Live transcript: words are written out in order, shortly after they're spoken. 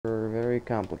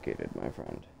complicated, my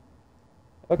friend.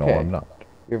 No, Okay, I'm not.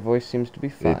 your voice seems to be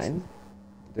It's, fine.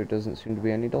 There doesn't seem to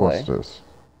be any what's delay. this?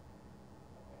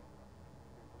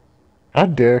 How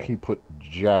dare he put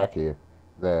Jackie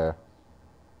there?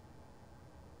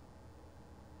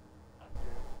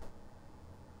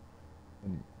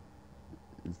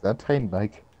 Is that Tiny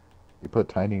Mike? You put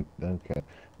Tiny... Okay.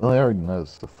 Well, I already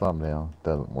noticed the thumbnail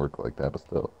doesn't work like that, but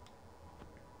still.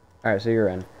 Alright, so you're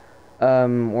in.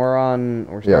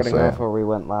 We're Yes, starting I off am. where we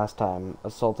went last time.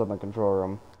 Assault on the control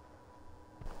room.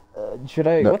 Should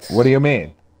I, No, what do what's, you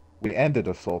mean? We ended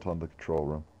assault on the control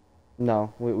room.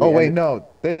 no, we Oh, wait, ended, no.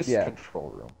 This yeah. control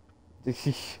room.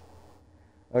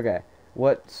 Okay,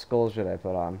 what skull should I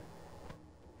put on?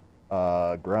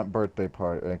 Grunt birthday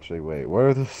party. Actually, wait. What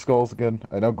are the skulls again?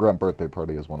 I know Grunt birthday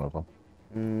party is one of them.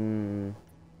 Hmm,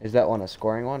 is that one a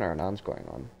scoring one or a non-scoring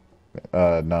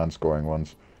one? Non-scoring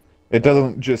ones. It Okay,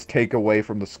 doesn't just take away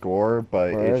from the score,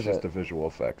 but where it's is just it? a visual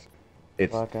effect.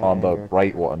 It's Black eye, on the anger,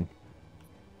 right one.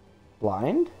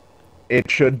 blind?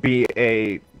 It should be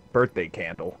a birthday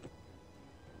candle.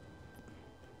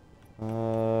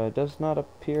 Does not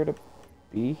appear to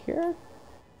be here?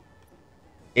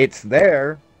 It's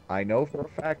there. I know for a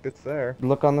fact it's there.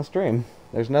 Look on the stream.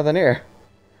 There's nothing here.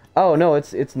 Oh, no,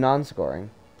 it's non-scoring.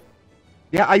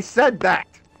 Yeah, I said that.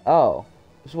 Oh.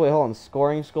 So wait, hold on.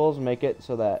 Scoring skulls make it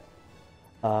so that...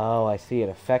 Oh, I see. It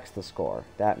affects the score.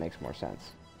 That makes more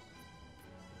sense.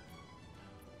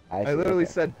 I I see. literally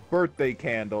Okay. said birthday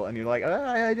candle, and you're like,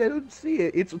 I don't see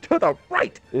it. It's to the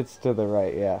right. It's to the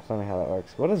right. Yeah, funny how that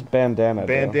works. What does bandana do?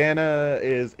 Bandana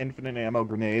is infinite ammo,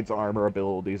 grenades, armor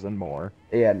abilities, and more.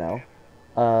 Yeah, no.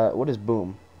 What is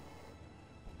boom?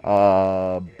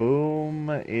 Boom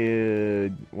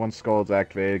is once skull is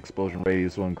activated, explosion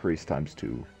radius will increase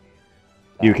 ×2.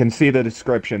 You Ah. can see the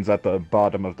descriptions at the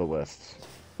bottom of the list.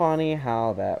 Funny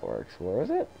how that works. Where is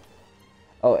it?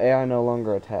 Oh, AI no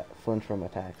longer flinch from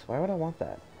attacks. Why would I want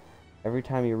that? Every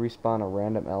time you respawn, a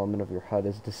random element of your HUD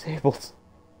is disabled.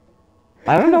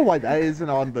 I don't know why that isn't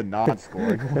on the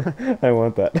non-scoring one. I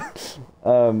want that.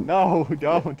 No,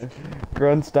 don't.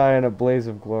 Grunts die in a blaze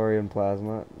of glory and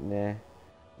plasma. Nah.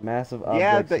 Massive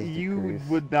Yeah, objects that is you decreased.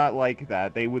 would not like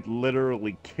that. They would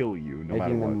literally kill you no matter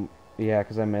Making what. them... Yeah,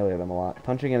 because I melee them a lot.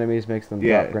 Punching enemies makes them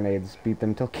Yeah. drop grenades. Beat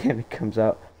them till candy comes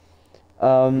out.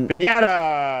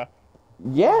 Yeah.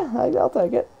 Yeah, I'll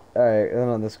take it. Alright, then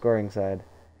on the scoring side.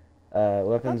 How'd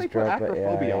Weapons they put drop by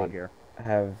acrophobia AI on here?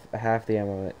 have half the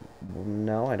ammo limit.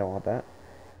 No, I don't want that.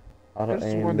 Auto I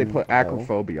just sworn they aim, put no.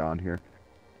 acrophobia on here.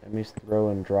 Enemies throw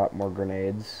and drop more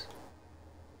grenades.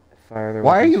 Fire their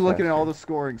Why are weapons you looking at all faster. the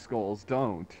scoring skulls?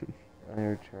 Don't.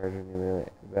 Fire charge immediately.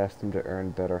 Bash them to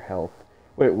earn better health.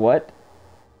 Wait, what?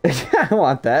 I don't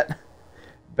want that.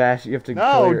 Bash, you have to kill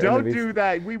No, your don't enemies. do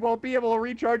that. We won't be able to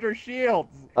recharge our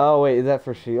shields. Oh, wait, is that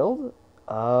for shield?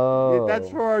 That's Oh.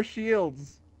 for our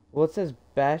shields. Well, it says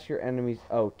bash your enemies.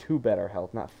 Oh, 2 better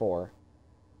health, not 4.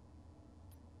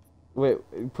 Wait,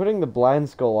 putting the blind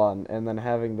skull on and then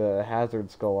having the hazard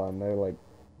skull on, they're like,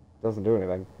 doesn't do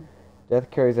anything. Death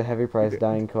carries a heavy price,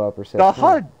 dying co-op or set.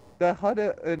 The HUD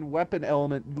and weapon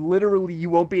element, literally you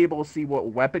won't be able to see what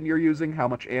weapon you're using, how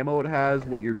much ammo it has,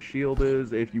 what your shield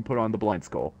is, if you put on the blind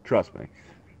skull. Trust me.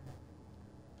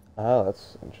 Oh,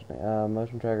 that's interesting.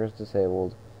 Motion tracker is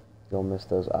disabled. You'll miss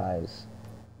those eyes.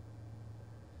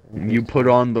 You put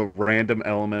on the random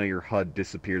element of your HUD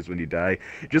disappears when you die.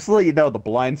 Just to let you know, the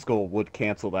blind skull would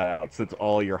cancel that out since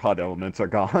all your HUD elements are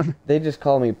gone. They just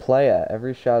call me playa.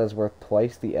 Every shot is worth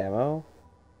twice the ammo?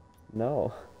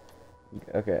 No.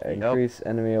 Okay, Yep. increase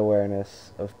enemy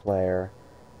awareness of player.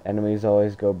 Enemies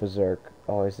always go berserk.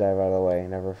 Always dive out of the way.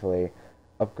 Never flee.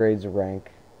 Upgrades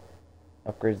rank.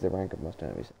 Upgrades the rank of most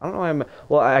enemies. I don't know why I'm...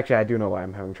 Well, actually, I do know why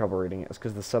I'm having trouble reading it. It's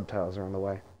because the subtitles are in the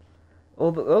way.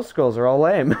 Well, those scrolls are all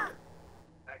lame.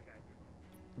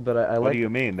 But I What like... do you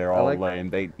mean? They're I all like- lame.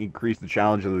 They increase the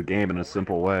challenge of the game in a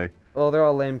simple way. Well, they're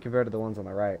all lame compared to the ones on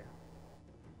the right.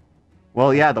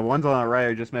 Well, yeah, the ones on the right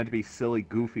are just meant to be silly,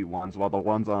 goofy ones, while the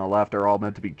ones on the left are all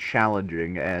meant to be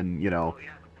challenging and, you know,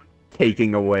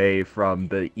 taking away from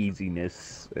the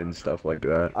easiness and stuff like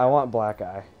that. I want black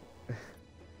eye.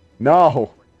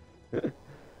 No!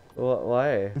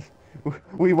 Why?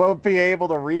 We won't be able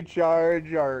to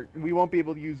recharge our... We won't be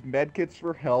able to use medkits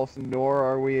for health, nor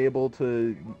are we able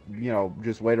to, you know,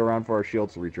 just wait around for our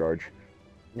shields to recharge.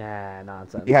 Nah,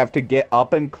 nonsense. You have to get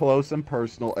up and close and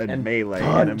personal and melee,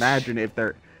 punch. and imagine if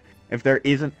there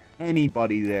isn't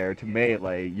anybody there to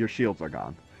melee, your shields are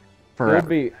gone. It would Forever.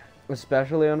 be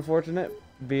especially unfortunate,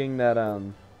 being that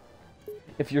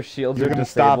if your shields You're are gonna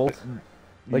stop disabled,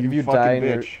 like if you fucking die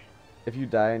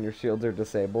bitch. and your shields are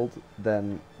disabled,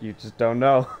 then you just don't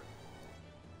know.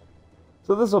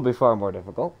 So this will be far more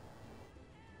difficult.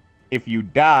 If you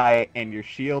die and your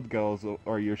shield goes,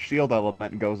 or your shield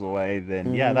element goes away,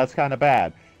 then yeah, that's kind of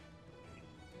bad.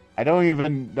 I don't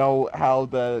even know how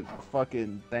the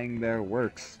fucking thing there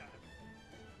works.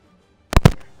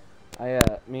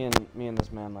 Me and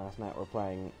this man last night were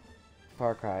playing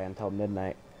Far Cry until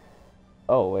midnight.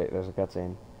 Oh wait, there's a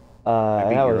cutscene. I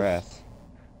beat your ass.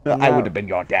 I would have been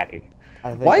your daddy.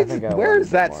 Where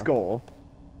is that skull?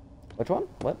 Which one?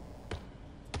 What?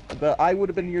 The I would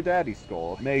have been your daddy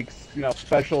skull. It makes, you know,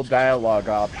 special dialogue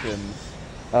options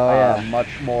much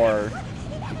more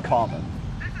common.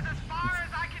 This is as far as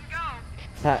I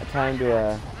can go. Time to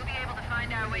We'll be able to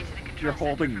find our way to the control You're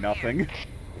holding center from nothing. here.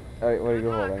 Alright, what are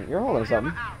you holding? You're holding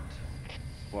something. Out.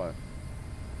 What?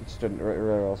 Just a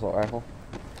regular assault rifle.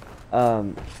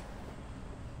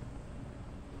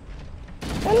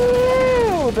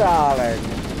 Hello, darling.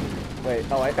 Wait.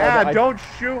 Oh, I don't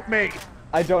shoot me.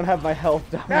 I don't have my health,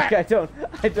 Dominic. I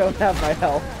don't have my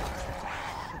health.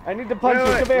 I need to punch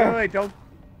you. Come here. Wait, don't.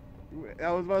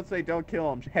 I was about to say, don't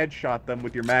kill him. Headshot them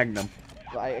with your magnum.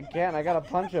 I can't. I gotta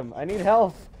punch him. I need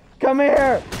health. Come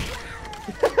here.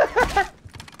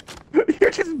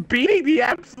 You're just beating the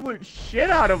absolute shit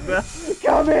out of them.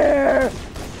 Come here.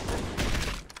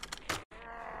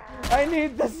 I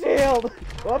need the shield.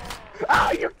 Whoops.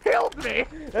 Oh, you killed me.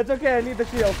 That's okay. I need the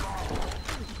shield.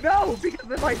 No, because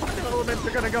then my fucking elements are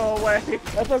gonna go away.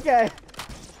 That's okay.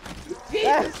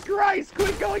 Jesus Christ,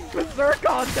 quit going berserk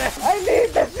on them. I need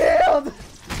the shield.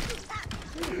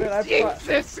 Man,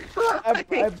 Jesus Christ. I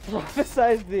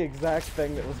prophesized the exact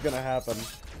thing that was gonna happen.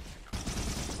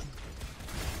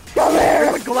 Come here!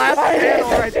 There's a glass panel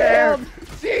right there.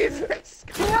 Jesus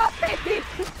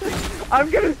Christ! I'm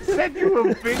gonna send you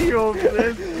a video of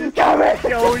this. Come here!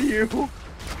 Show you.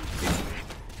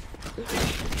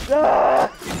 Ah!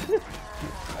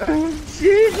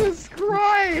 Jesus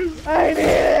Christ! I need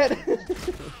it!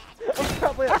 I'm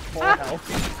probably at full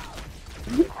health.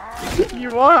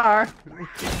 You are.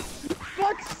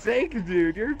 Fuck's sake,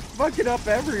 dude! You're fucking up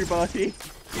everybody.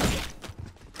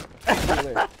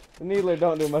 The Needler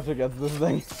don't do much against this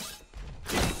thing.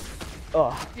 Oh,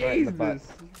 right in the butt.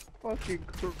 Jesus fucking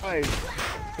Christ!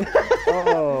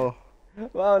 Oh.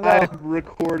 Well, no. I'm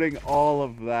recording all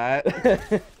of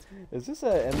that. Is this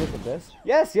an endless abyss?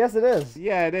 Yes, it is.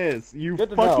 Yeah, it is. You Good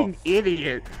to fucking know.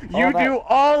 idiot. All You that- do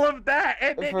all of that,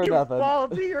 and then For you nothing. fall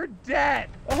to your death.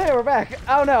 Oh, hey, we're back.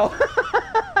 Oh no.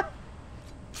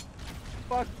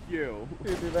 Fuck you.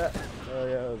 You do that? Oh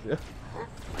yeah, that was you.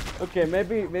 Okay,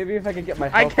 maybe if I could get my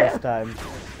I health this can't- time.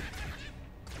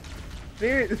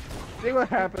 See what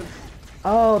happens.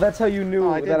 Oh, that's how you knew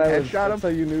Oh, I that didn't I was. headshot him? That's how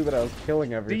you knew that I was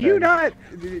killing Do everything. you not?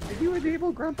 Did you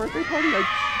enable Grunt Birthday Party?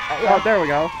 Oh, there we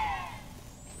go.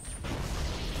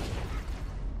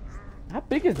 How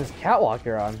big is this catwalk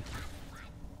you're on?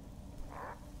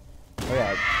 Oh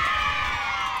yeah.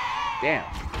 Damn.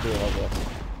 Do it like this.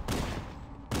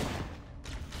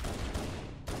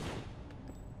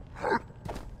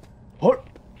 Hut!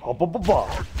 Hop up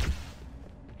above.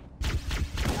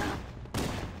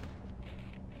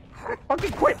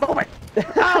 Fucking quit moving!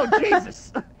 Oh,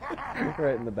 Jesus!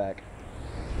 Right in the back.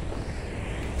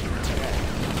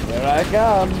 There I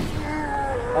come!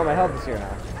 Oh, my health is here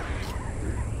now.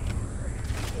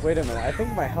 Wait a minute, I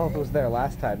think my health was there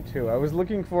last time too. I was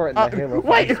looking for it in the Halo 5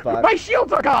 wait! spot. My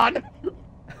shields are gone!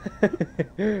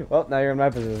 Well, now you're in my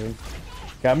position.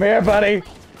 Come here, buddy!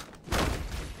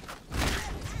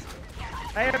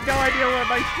 I have no idea where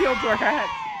my shields are at!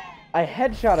 I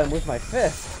headshot him with my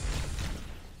fist.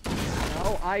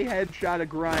 No, I headshot a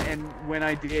grunt, and when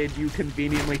I did, you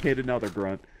conveniently hit another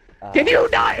grunt. Can you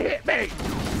not hit me?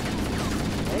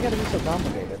 Why you gotta be so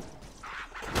complicated?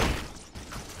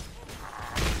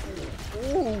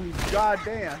 Ooh,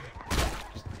 goddamn.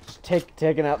 Just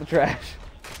taking out the trash.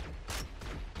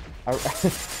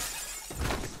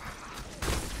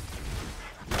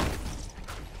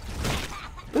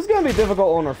 This is gonna be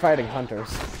difficult when we're fighting hunters.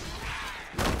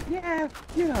 Yeah,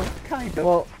 you know, kind of.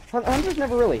 Well, hunters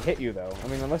never really hit you though. I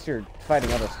mean, unless you're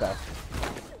fighting other stuff.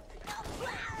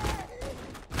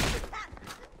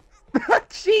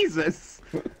 Jesus!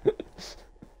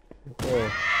 The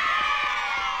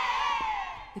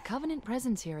Covenant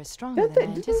presence here is stronger than I Didn't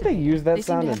anticipated. they use that They seem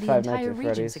sound to in have the Five Nights entire at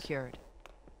region Freddy's? secured.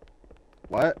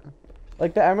 What?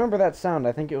 Like that, I remember that sound.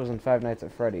 I think it was in Five Nights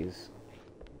at Freddy's.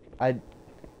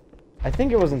 I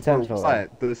think it was intentional.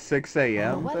 What? The 6 The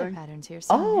a.m. weather thing? patterns here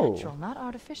seem Oh. natural, not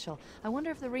artificial. I wonder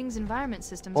if the ring's environment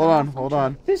systems Hold are on, hold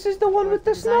on. This is the one Or with if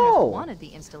the designers snow. wanted the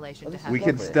installation to this is have We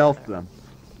Lovely. can weather stealth weather. them.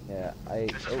 Yeah,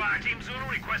 This is Fire Team Zulu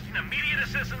requesting immediate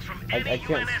assistance from I any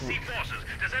can't UNSC forces.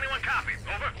 Does anyone copy?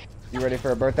 Over. You ready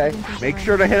for a birthday? Make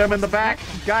sure to hit him in the back.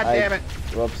 God damn it.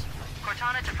 Whoops.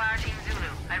 Cortana to Fire Team Zulu.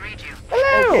 I read you.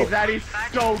 Hello! Okay, that is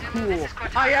so cool.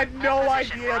 I had no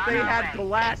idea they had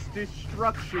glass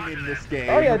destruction in this game.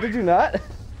 Oh yeah, did you not?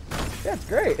 Yeah, it's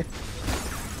great.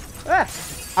 Ah!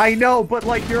 I know, but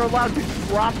like you're allowed to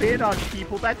drop in on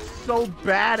people. That's so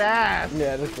badass.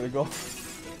 Yeah, that's pretty cool.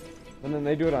 And then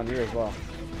they do it on you as well.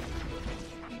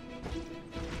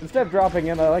 Instead of dropping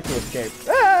in, I like to escape.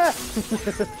 Ah!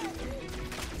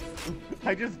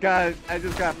 I just got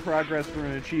progress from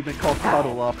an achievement called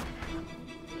Cuddle Up.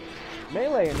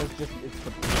 Melee and it's just it's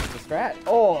the strat.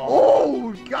 Oh,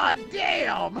 Oh, god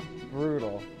damn!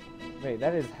 brutal. Wait,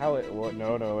 that is how it works.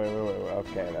 No, wait.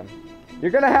 Okay then. You're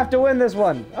gonna have to win this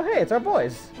one. Oh hey, it's our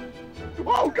boys.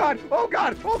 Oh god! Oh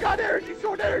god! Oh god! Energy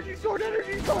sword! Energy sword!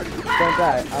 Energy sword! Don't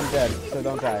die. I'm dead, so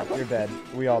don't die. You're dead.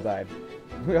 We all died.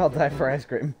 We all died for ice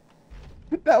cream.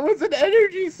 That was an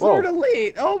energy sword Whoa.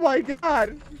 elite! Oh my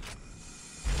god!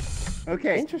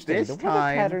 Okay, Interesting. this The weather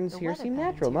time... patterns The here weather seem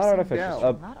patterns natural, here not seem artificial.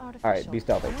 natural, not artificial. All right, be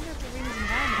stealthy. I wonder if the rings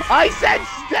environment I said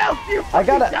stealth, you I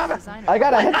got fucking a, dumbass! I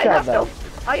got a headshot though.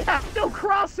 I have no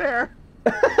crosshair!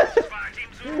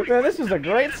 Man, this was a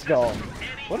great skull.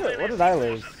 What did I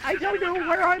lose? I don't know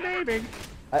where I'm aiming!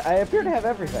 I appear to have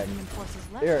everything. human forces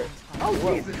left Here. on this part. Oh,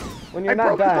 Whoa. Jesus! When you're I not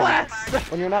broke the dying, glass!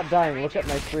 when you're not dying, look at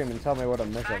my screen and tell me what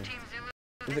I'm missing. Team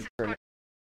Is Zulu. it grenades?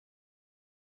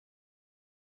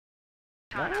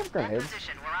 No, I have Hold grenades.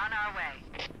 position. We're on our way.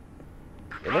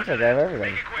 It looks like I have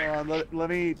everything. Hold on, let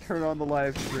me turn on the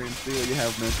live stream, see what you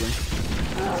have missing.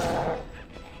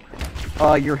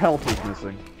 Your health is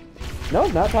missing. No,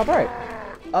 not top right.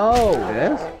 Oh,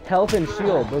 It is? health and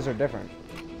shield, those are different.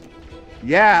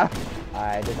 Yeah!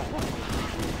 I did not know.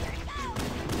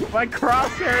 My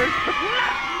crosshairs!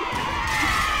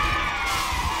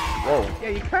 Whoa. Yeah,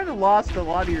 you kind of lost a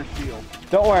lot of your shield.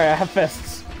 Don't worry, I have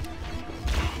fists.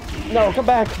 No, come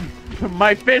back.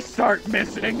 My fists aren't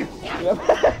missing!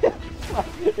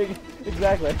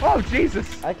 Exactly. Oh,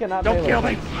 Jesus! I cannot Don't melee. kill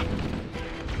me!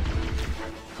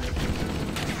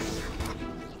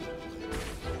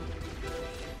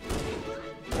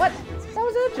 What? That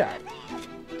was a headshot.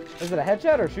 Is it a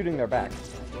headshot or shooting their back?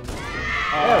 There we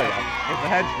go. It's a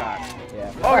headshot.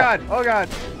 Yeah. Oh god! Oh god!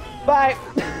 Bye.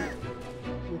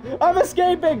 I'm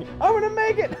escaping. I'm gonna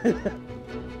make it.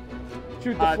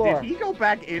 Shoot the floor. Did he go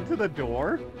back into the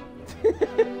door?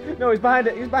 No, he's behind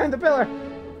it. He's behind the pillar.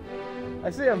 I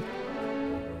see him.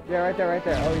 Yeah, right there, right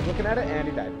there. Oh, he's looking at it and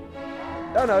he died.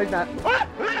 Oh no, he's not.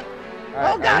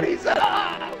 Oh god, he said,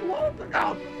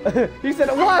 oh He said,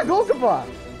 "Why, Golgappa?"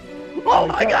 Oh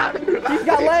my god! He's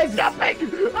got legs. Jumping!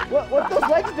 What those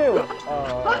legs do?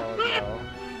 Oh no.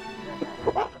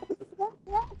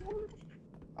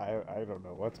 I don't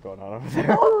know what's going on over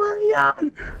there. Oh my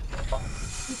god!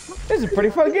 This is a pretty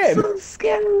fun game. So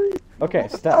scary! Okay,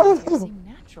 stop. They seem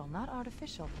natural, not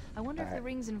artificial. I wonder if the Alright.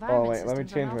 rings Oh environment wait, let me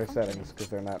systems are change my malfunctioning. settings because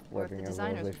they're not Or if working the as well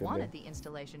as they designers should wanted be. the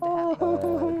installation to have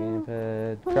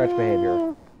Gamepad, crouch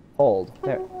behavior, hold.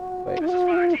 There. Wait. Okay.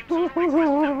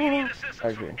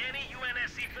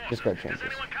 Discard changes.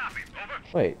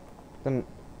 Wait. Then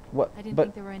what? I didn't But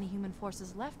think there were any human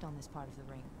forces left on this part of the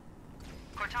ring.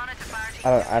 Cortana to Fire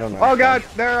Team I don't know. Oh god,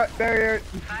 they're here.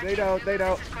 They don't. This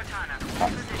is Cortana.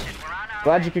 Hold position. We're on our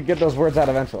Glad way. you could get those words out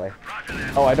eventually.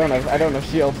 Oh, I don't have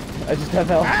shield. I just have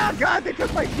health. Ah god, they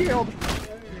took my shield!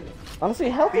 Honestly,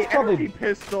 health is The energy probably.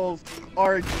 pistols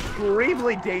are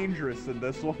extremely dangerous in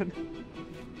this one.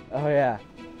 Oh yeah.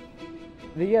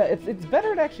 It's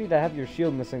better actually to have your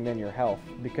shield missing than your health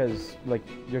because like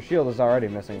your shield is already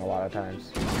missing a lot of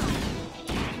times.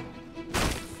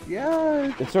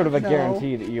 Yeah. It's sort of a No.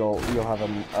 guarantee that you'll have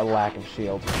a lack of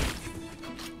shield.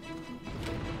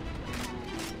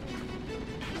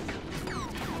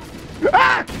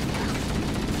 Ah!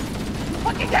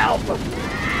 Fucking help!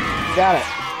 Got it.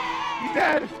 He's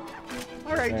dead!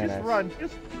 Alright, Very just nice. run.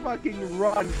 Just fucking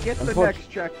run. Get to the Unfortu- next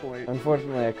checkpoint.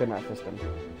 Unfortunately, I could not fist him.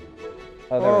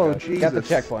 Oh, there Oh, we go. Got the Jesus.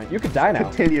 checkpoint. You could die now.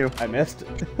 Continue. I missed.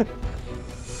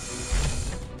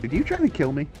 Did you try to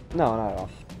kill me? No, not at all.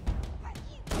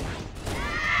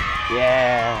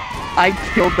 Yeah. I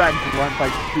killed that grunt by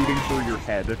shooting through your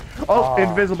head. Oh, Aw.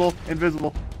 invisible,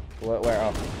 invisible. Where?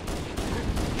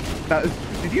 Oh.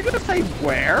 Did you just say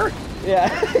where? Yeah.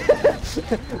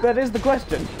 That is the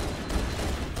question.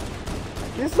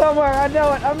 He's somewhere. I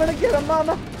know it. I'm gonna get him,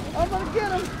 Mama. I'm gonna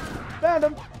get him. Found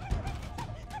him.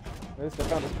 At least I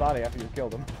found his body after you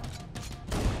killed him.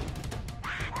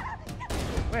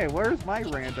 Wait, where's my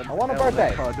random? I want a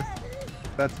birthday. HUD?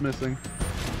 That's missing.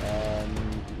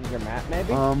 Your map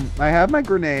maybe? I have my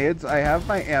grenades. I have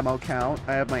my ammo count.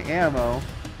 I have my ammo.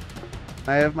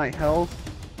 I have my health.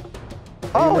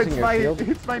 Are you Oh, missing your shield?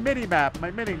 it's my mini map.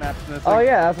 My mini map. Oh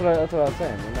yeah, that's what I was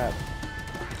saying. Your map.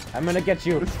 I'm gonna get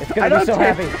you. It's I gonna be don't so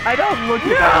happy. I don't look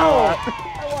at that a No! lot.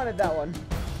 I wanted that one.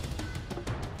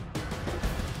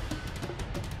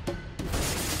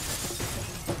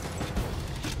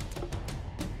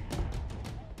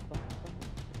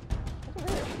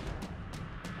 What's over here?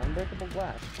 Unbreakable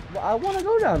glass. Well, I want to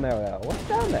go down there though. What's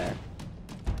down there?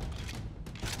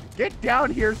 Get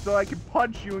down here so I can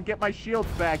punch you and get my shields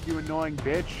back, you annoying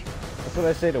bitch. That's what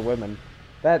I say to women.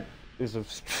 That is a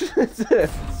it's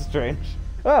strange.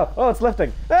 Oh, it's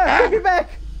lifting. Take me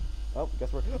back. Oh,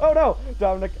 guess we're. Oh no,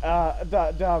 Dominic.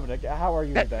 Dominic, how are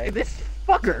you today? This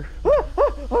fucker.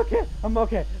 Okay, I'm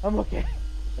okay. I'm okay.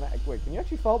 Wait, can you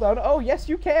actually fall down? Oh, yes,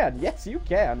 you can. Yes, you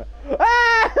can.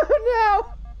 Ah, no.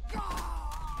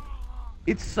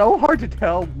 It's so hard to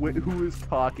tell who is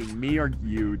talking, me or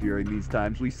you, during these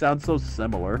times. We sound so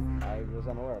similar. I was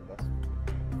unaware of this.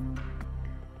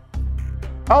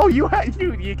 Oh, you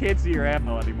can't see your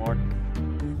ammo anymore.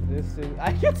 This is.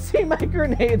 I can see my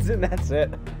grenades, and that's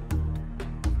it.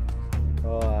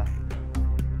 Glad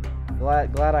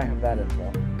I have that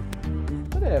info.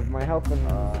 But I have my health and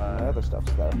my other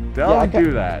stuff's there. Don't do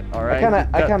that, all right?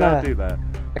 Don't do that.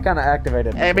 I kind of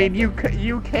activated. I mean, you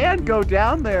can go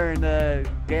down there and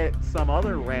get some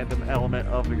other random element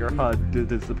of your HUD to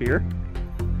disappear.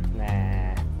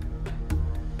 Nah.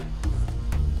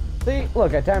 See,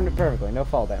 look, I timed it perfectly. No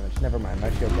fall damage. Never mind, my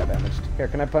shield got damaged. Here,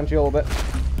 can I punch you a little bit?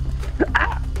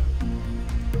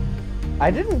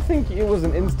 I didn't think it was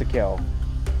an insta-kill.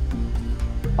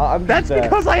 That's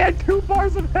because I had 2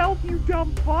 bars of health, you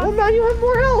dumb fuck! Well, now you have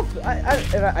more health!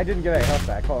 I didn't get any health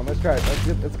back. Hold on, let's try it.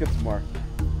 Let's get some more.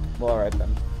 Well, alright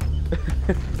then.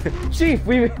 Chief,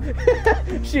 we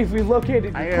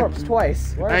located your corpse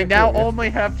twice. I now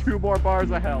only have 2 more bars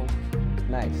of health.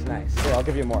 Nice. Here, I'll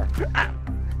give you more.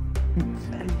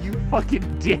 You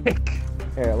fucking dick.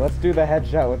 Here, let's do the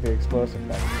headshot with the explosive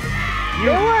thing.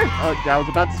 I was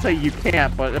about to say you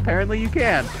can't, but apparently you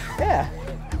can. Yeah.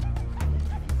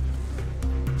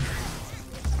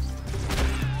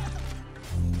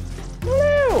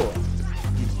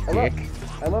 Hello!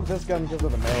 I love this gun because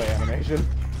of the melee animation.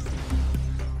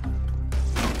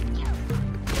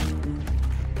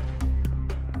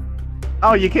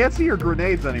 Oh, you can't see your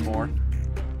grenades anymore.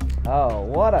 Oh,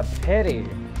 what a pity.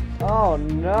 Oh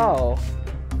no.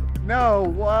 No,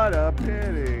 what a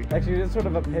pity. Actually, it's sort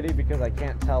of a pity because I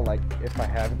can't tell, like, if I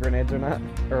have grenades or not,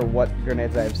 or what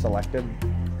grenades I have selected.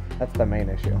 That's the main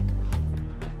issue.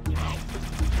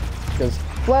 Because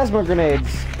plasma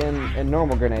grenades and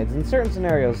normal grenades, in certain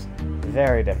scenarios,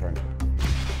 very different.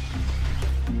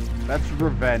 That's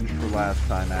revenge for last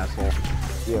time, asshole.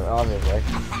 Yeah, obviously.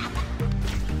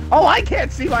 Oh, I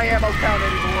can't see my ammo count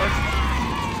anymore.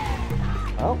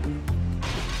 Oh.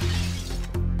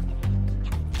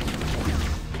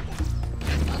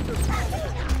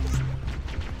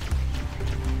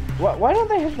 Why don't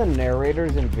they have the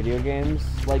narrators in video games?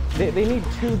 Like, they need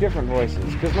 2 different voices.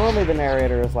 Because normally the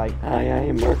narrator is like,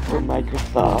 I work for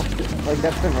Microsoft. Like,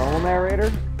 that's the normal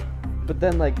narrator. But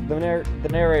then, like, the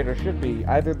narrator should be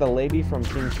either the lady from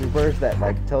King Supers that,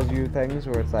 like, tells you things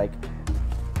where it's like,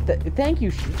 thank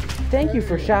you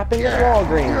for shopping at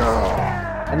Walgreens.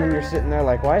 And then you're sitting there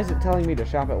like, why is it telling me to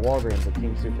shop at Walgreens at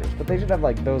King Supers? But they should have,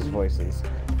 like, those voices.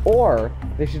 Or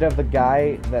they should have the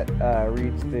guy that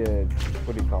reads the,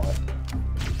 what do you call it?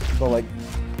 So, like,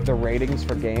 the ratings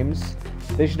for games.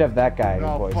 They should have that guy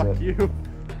voice fuck it. You.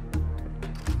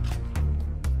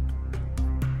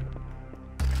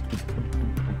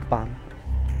 Bam.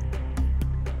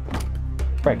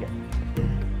 Break it.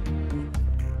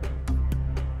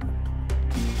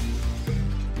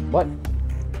 What?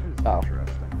 Oh.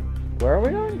 Interesting. Where are we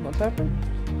going? What's happening?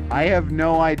 I have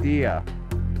no idea.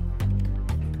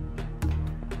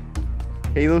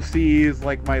 Halo C is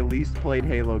like my least played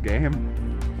Halo game.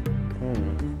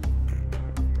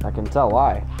 I can tell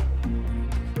why.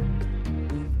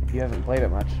 You haven't played it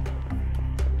much.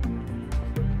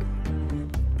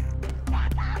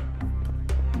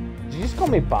 Did you just call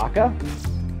me Baka?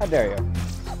 How dare you?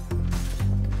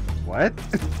 What?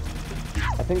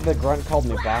 I think the grunt called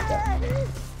me Baka.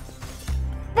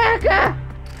 Baka!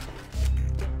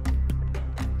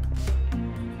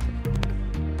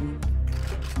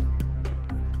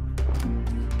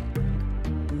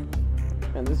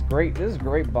 And this is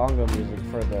great bongo music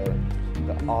for the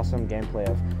awesome gameplay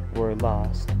of we're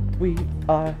lost, we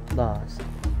are lost.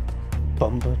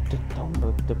 Bumba da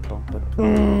bumba da bumba.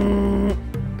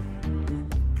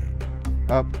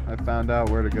 Oh, I found out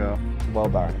where to go. Well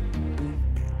darn.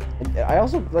 I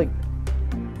also like.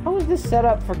 How is this set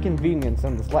up for convenience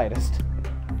on the slightest?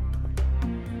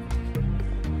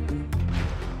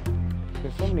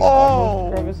 There's so many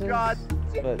Oh crevices. God!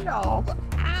 But No!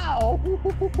 Ow!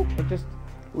 just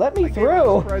let me I gave him a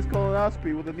through. surprise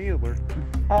colonoscopy with a needler.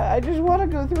 I just want to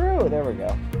go through. There we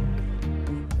go.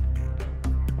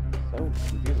 So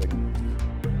confusing.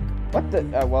 What the?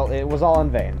 Well, it was all in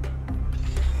vain.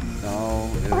 No.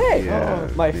 Oh, hey, yeah,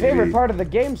 my favorite maybe. part of the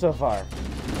game so far.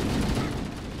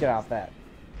 Get off that.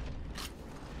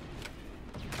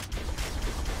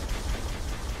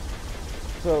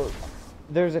 So,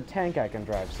 there's a tank I can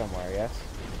drive somewhere, yes?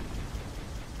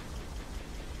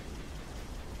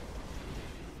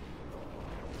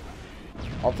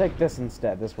 I'll take this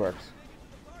instead. This works.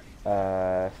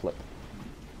 Flip.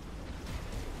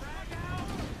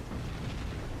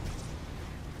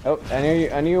 Oh,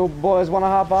 any you boys want to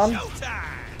hop on?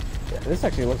 Yeah, this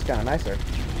actually looks kind of nicer.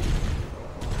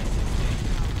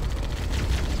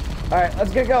 Alright,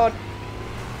 let's get going.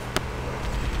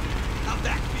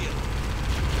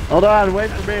 Hold on, wait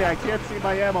for me. I can't see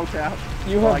my ammo tap.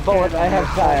 You Well, have bullet, I have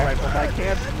tire. Rifle, but I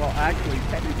can't. Well, actually,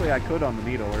 technically, I could on the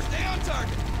needler. Stay on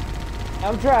target.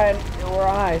 I'm trying. We're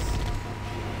on ice.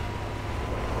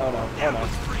 Oh no. Oh no.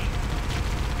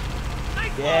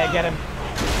 Yeah, get him.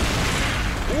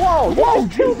 Whoa! Whoa!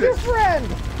 Killed your friend!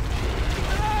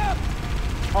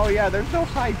 Oh yeah, there's no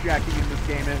hijacking in this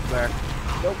game, is there?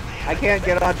 Nope. I can't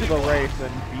get onto the race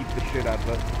and beat the shit out of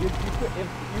it. If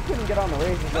you couldn't get on the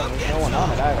races, then there's no one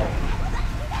on it either.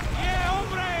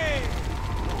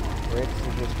 Races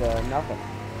are just nothing.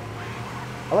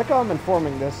 I like how I'm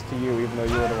informing this to you, even though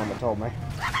you were the one that told me.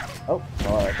 Oh,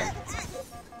 alright then.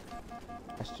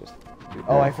 That's just...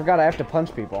 Oh, I forgot I have to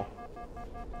punch people.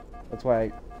 That's why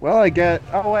I... Well, I get.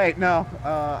 Oh wait, no.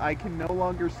 I can no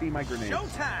longer see my grenades.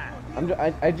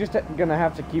 I just gonna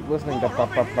have to keep listening to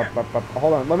pop, pop, pop, pop, pop.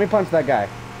 Hold on, let me punch that guy.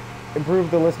 Improve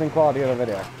the listening quality of the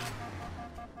video.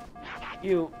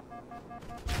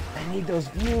 I need those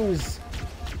views.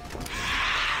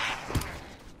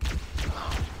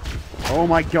 Oh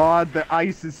my God, the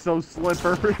ice is so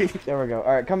slippery. There we go.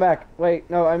 Alright, come back. Wait,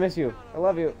 no, I miss you. I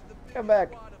love you. Come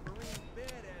back.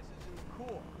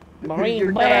 Marine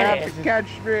You're gonna have badass. to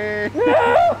catch me.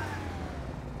 No!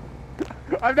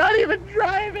 I'm not even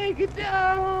driving.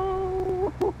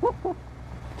 No.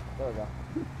 There we go.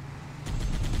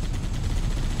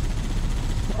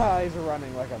 Ah, he's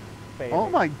running like a baby. Oh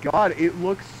my God, it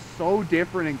looks so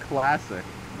different in classic.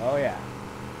 Oh yeah.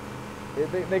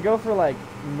 They go for like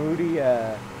moody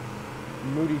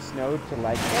snow to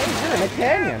like, hey, you're in a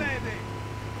canyon.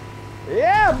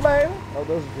 Yeah, baby. Oh,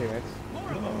 those are teammates.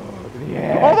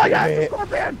 Yeah. Oh my God, baby. it's a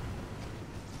scorpion!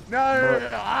 No,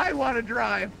 I want to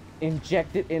drive.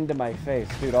 Inject it into my face,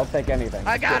 dude. I'll take anything.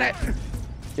 I got it.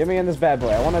 Get me in this bad boy.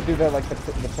 I want to do the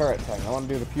turret thing. I want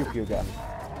to do the pew pew gun.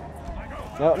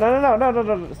 No.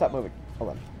 Stop moving.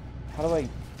 Hold on. How do I?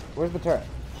 Where's the turret?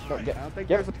 No, I don't think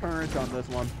get- there's a turret on this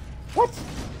one. What?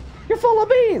 You're full of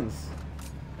beans.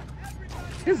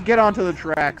 Just get onto the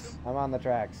tracks. I'm on the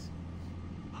tracks.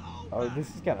 Oh, this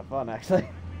is kind of fun, actually.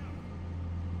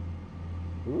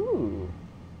 Ooh.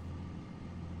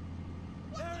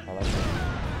 I like it.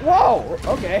 Whoa!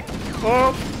 Okay.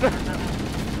 Oops.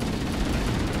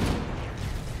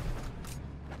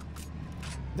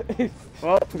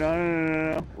 Oh,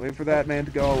 no. Wait for that man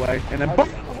to go away. And then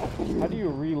How do you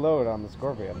reload on the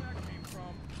Scorpion?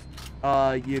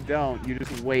 you don't. You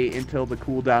just wait until the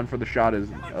cooldown for the shot is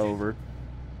over.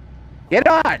 Get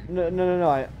on!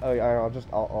 No.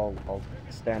 I'll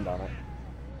stand on it.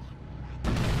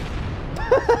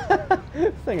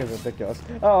 This thing is ridiculous.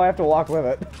 Oh, I have to walk with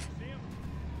it.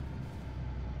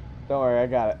 Don't worry, I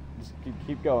got it. Just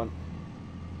keep going.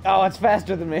 Oh, it's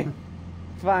faster than me.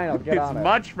 Fine, I'll get on it. It's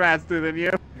much faster than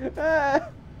you.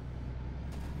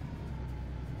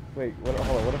 Wait, hold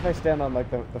on. What if I stand on like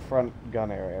the front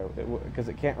gun area? Because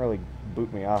it can't really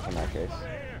boot me off in that case.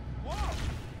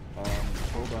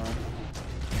 Hold on.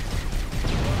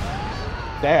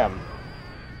 Damn.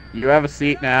 You have a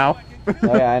seat now.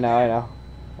 Oh yeah, I know.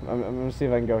 I'm gonna see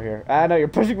if I can go here. Ah, no, you're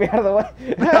pushing me out of the way.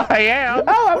 I am.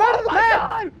 Oh, I'm out of the Oh my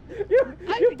map.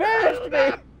 God. You banished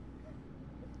me.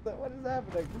 What is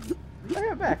happening? Bring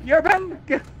it back. You're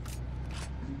back.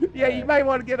 Yeah, you might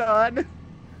want to get on.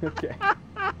 Okay.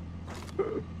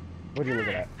 What are you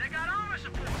looking at? They got armor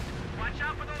support. Watch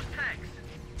out for those tanks.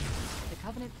 The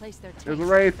Covenant placed their There's a tanks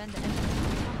to wraith. defend the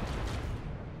entrance.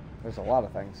 There's a lot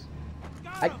of things.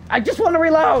 I just want to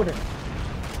reload.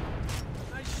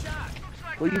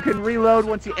 Well, you can reload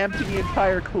once you empty the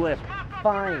entire clip.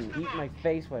 Fine. Eat my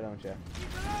face, why don't you?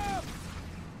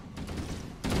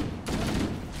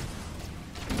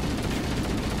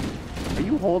 Are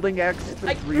you holding X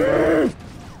to reload?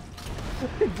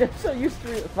 Just so used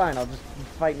to. Fine, I'll just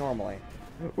fight normally.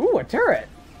 Ooh, a turret!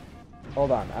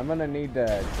 Hold on, I'm gonna need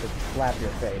to slap your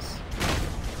face.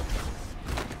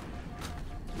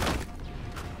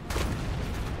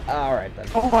 Alright then.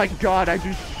 Oh my god, I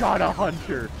just shot a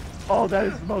hunter. Oh, that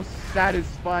is the most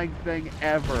satisfying thing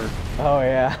ever. Oh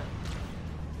yeah.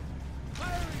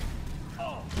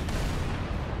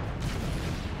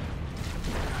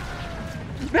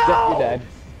 No! You're dead.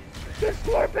 The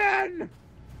scorpion!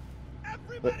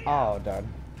 Oh,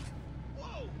 darn.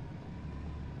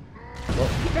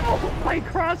 No, my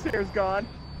crosshair's gone.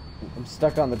 I'm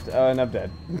stuck on the... and I'm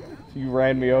dead. You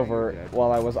ran me over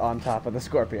while I was on top of the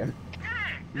scorpion.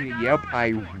 Yep,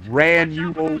 I ran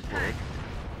you over.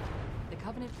 The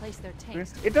Covenant placed their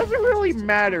tanks. It doesn't really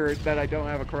matter that I don't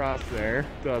have a crosshair,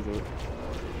 does it?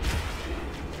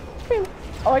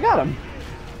 Oh, I got him!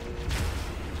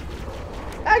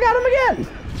 I got him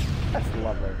again! That's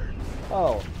lovely.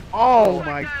 Oh. Oh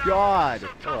my god!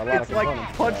 Oh, a lot It's of like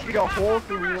components punching a hole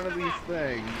through one of these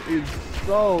things. It's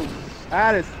so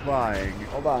satisfying.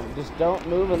 Hold on, just don't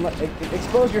move and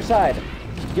expose your side.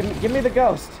 Give me the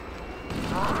ghost.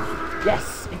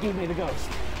 Yes, it gave me the ghost.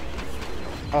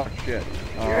 Oh shit.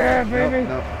 Yeah, baby.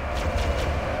 Nope.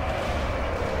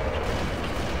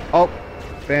 Oh,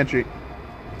 Banshee.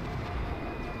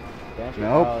 Banshee?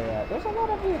 Nope. Oh yeah, there's a lot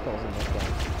of vehicles in this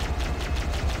game.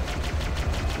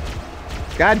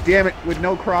 God damn it, with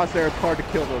no crosshair, it's hard to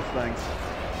kill those things.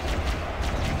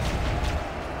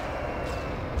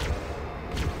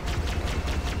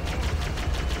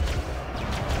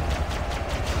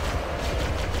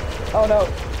 Oh no!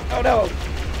 Oh no!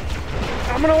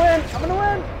 I'm gonna win! I'm gonna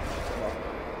win!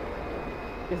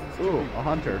 Ooh, a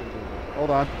hunter. Hold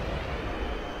on.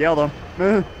 Yelled him.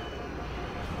 Uh.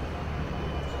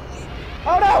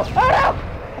 Oh no! Oh no!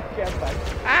 Okay, I'm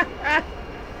fine.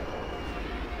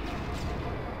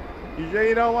 You sure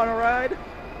you don't want to ride?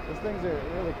 Those things are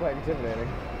really quite intimidating.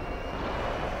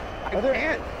 I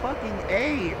can't fucking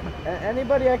aim.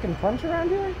 Anybody I can punch around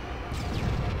here?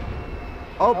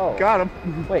 Oh, got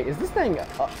him. Wait, is this thing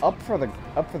up for the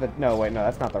no, wait, no,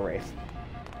 that's not the Wraith.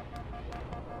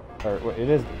 Or it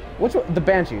is. Which one? The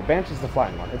Banshee. Banshee's the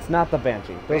flying one. It's not the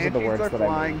Banshee. Those are the words that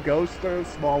flying, I mean. ghosts are the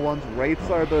small ones, wraiths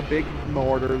are the big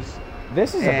mortars.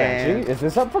 This is a Banshee. Is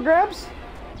this up for grabs?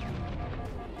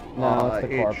 No, it's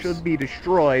the corpse. It should be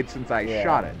destroyed since I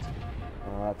shot it.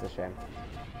 Oh, that's a shame.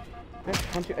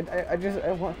 Punch you. I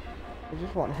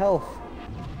just want health.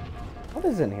 What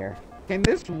is in here? Can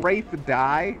this wraith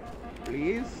die,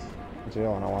 please?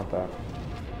 Jill, and I want that.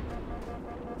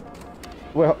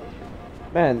 Well,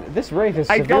 man, this wraith is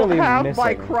I severely don't have missing.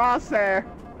 my crosshair.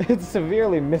 It's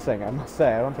severely missing, I must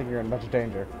say. I don't think you're in much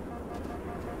danger.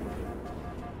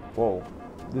 Whoa,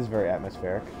 this is very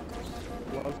atmospheric.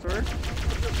 Closer.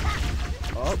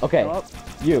 Up, Okay, up.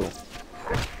 you.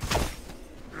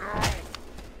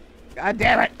 God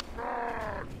damn it!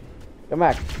 Come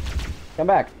back. Come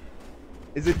back.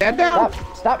 Is it dead now?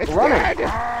 Stop It's running. dead!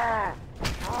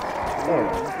 Oh,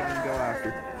 Go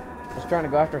after. just trying to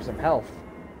go after some health.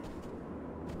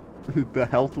 The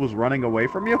health was running away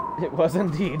from you? It was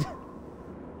indeed.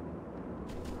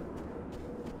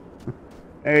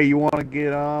 Hey, you want to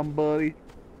get on, buddy?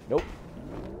 Nope.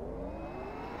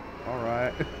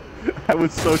 Alright. I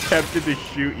was so tempted to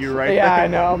shoot you right Yeah, there. I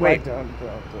know. I'm Wait. like, don't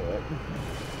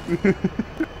do it.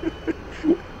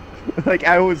 Like,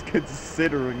 I was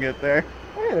considering it there.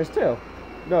 Oh, yeah, there's two.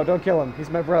 No, don't kill him. He's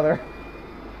my brother.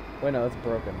 Wait, no, it's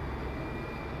broken.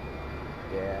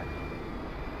 Yeah.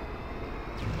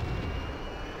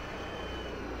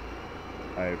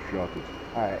 I have shot it.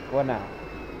 Alright, what now?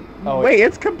 Oh, Wait,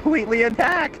 it's completely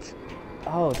intact!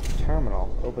 Oh, it's the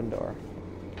terminal. Open door.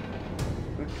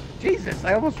 Jesus,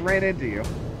 I almost ran into you.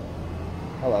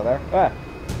 Hello there. Ah,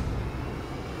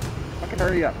 Fucking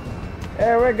hurry up.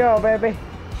 there we go, baby.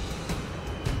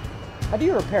 How do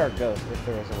you repair a ghost if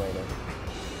there is a way to?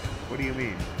 What do you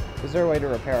mean? Is there a way to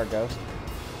repair a ghost?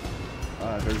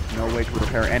 There's no way to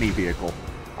repair any vehicle.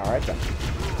 Alright then.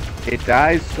 It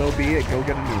dies, so be it. Go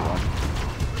get a new one.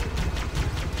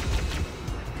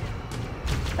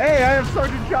 Hey, I have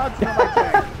Sergeant Johnson on my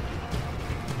tank.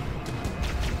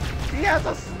 He has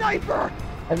a sniper!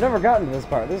 I've never gotten to this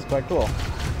part. This is quite cool.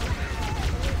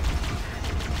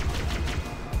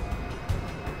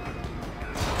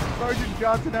 Sergeant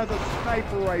Johnson has a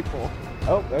sniper rifle.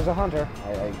 Oh, there's a hunter.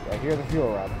 I hear the fuel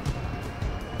rod.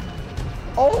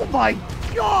 Oh my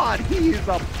god, he is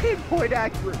a pinpoint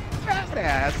accurate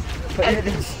badass! But And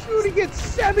he's shooting it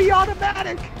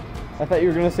semi-automatic! I thought you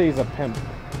were gonna say he's a pimp.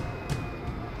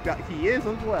 Yeah, he is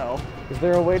as well. Is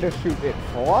there a way to shoot it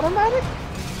full automatic?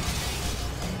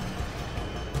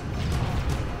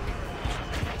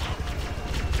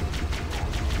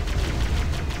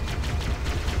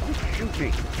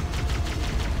 me.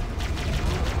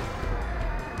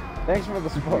 Thanks for the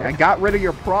support. I got rid of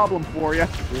your problem for you.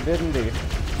 You did indeed.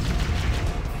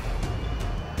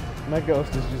 My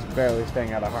ghost is just barely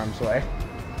staying out of harm's way.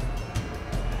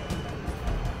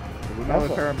 There's another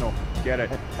Also- terminal. Get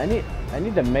it. I need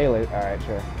to melee. All right,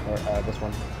 sure. Or this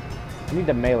one. I need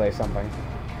to melee something.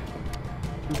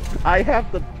 I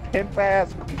have the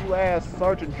pimp-ass, cool-ass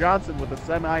Sergeant Johnson with a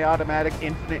semi-automatic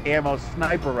infinite ammo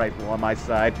sniper rifle on my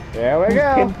side. There we Who's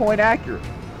go. pinpoint accurate.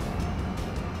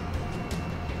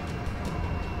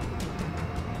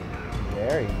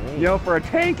 Very neat. You know, for a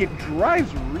tank, it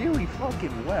drives really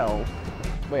fucking well.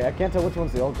 Wait, I can't tell which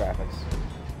one's the old graphics.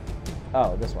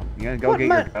 Oh, this one. You gonna go What, get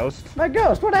my- your ghost? My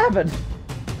ghost. What happened?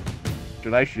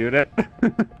 Should I shoot it?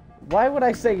 Why would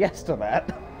I say yes to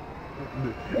that?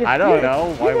 I don't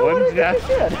know. Why know wouldn't what? I you?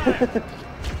 think you should.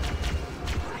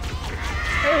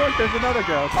 Hey, look, there's another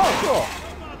ghost. Oh, cool.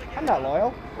 I'm not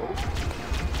loyal.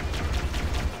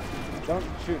 Don't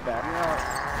shoot back.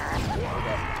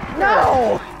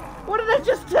 No! What did I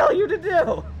just tell you to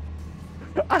do?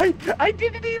 I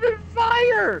didn't even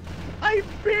fire! I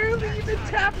barely even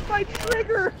tapped my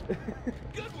trigger!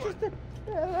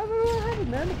 I don't know what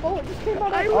happened, man. The bullet just came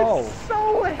out. I was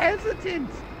so hesitant!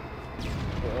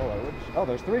 Oh,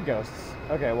 there's 3 ghosts.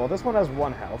 Okay, well this one has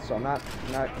 1 health, so I'm not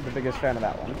the biggest fan of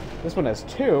that one. This one has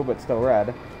 2, but still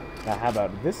red. Now how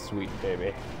about this sweet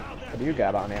baby? What do you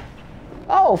got on you?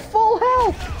 Oh, full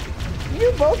health!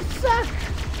 You both suck!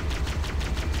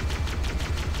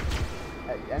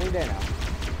 Any day now.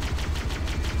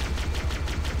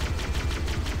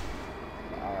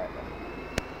 Alright then.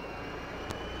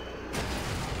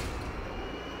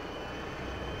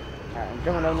 Alright, I'm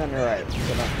coming on your right,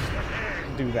 so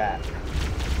don't do that.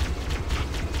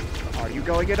 Are you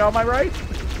going in on my right?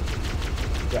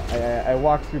 Yeah, I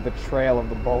walked through the trail of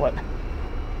the bullet.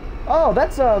 Oh,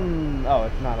 that's, oh,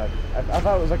 it's not a, I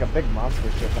thought it was like a big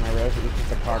monster ship, and I realized it was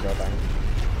just a cargo thing.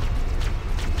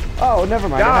 Oh, never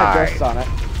mind, it had Die. ghosts on it.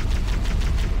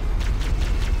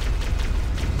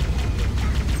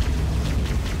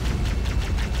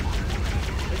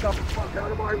 Get the fuck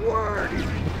out of my word!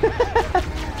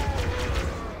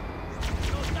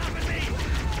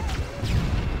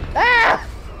 Ah!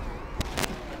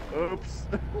 Oops.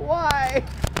 Why?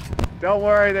 Don't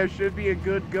worry, there should be a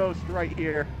good ghost right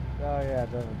here. Oh yeah,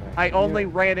 definitely. I only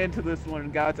ran into this one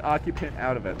and got its occupant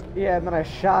out of it. Yeah, and then I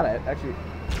shot it. Actually,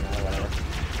 whatever.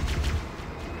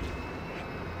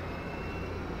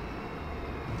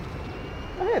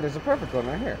 Oh hey, there's a perfect one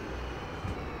right here.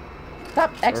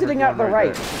 Stop exiting out the one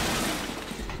right.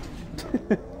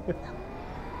 right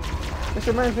This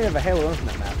reminds me of a Halo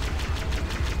Infinite map.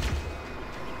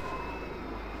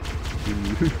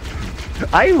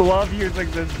 I love using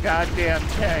this goddamn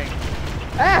tank.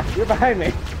 Ah! You're behind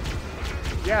me.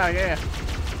 Yeah.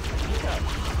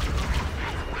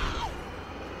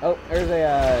 Oh, there's a,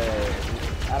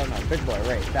 I don't know, big boy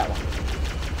race, that one.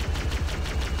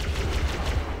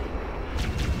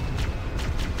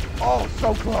 Oh,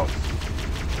 so close.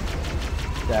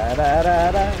 Da da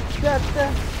da da da da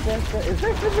da. Is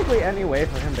there physically any way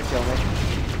for him to kill me?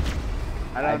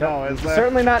 I don't know, is there?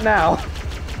 Certainly not now.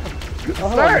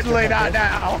 Certainly not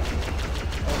now.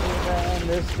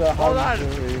 Mr. Hold on.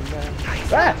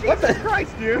 Ah, what Jesus the?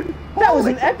 Christ, dude! That was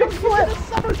an Holy epic fuck, you flip. did a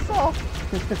somersault!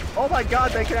 Oh my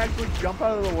god, they can actually jump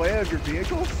out of the way of your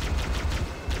vehicles?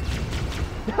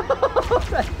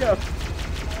 That ghost.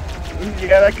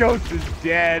 Yeah, that ghost is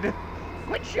dead.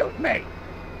 Quit shooting me!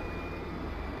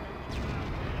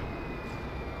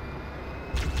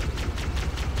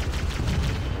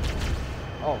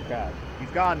 Oh god. He's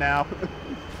gone now.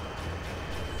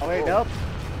 Oh wait, nope.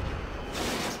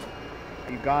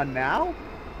 Are you gone now?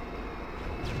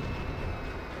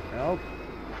 Nope.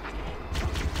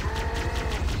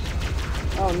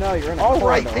 Oh no, you're in a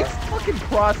Alright, corridor. this fucking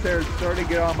crosshair is starting to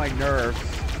get on my nerves.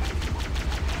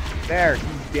 There,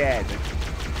 he's dead.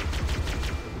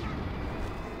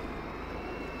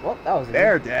 Well, that was easy.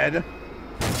 They're dead.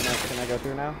 Can I go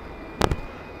through now?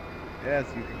 Yes,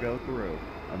 you can go through.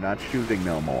 I'm not shooting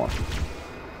no more.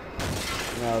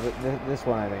 No, this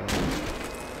one I mean.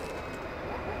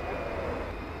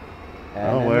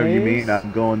 Oh, what do you Enemies? mean?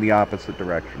 I'm going the opposite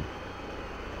direction.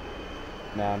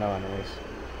 No, no enemies.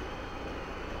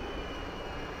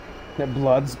 The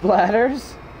blood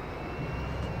splatters?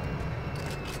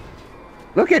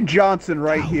 Look at Johnson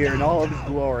right here in all of his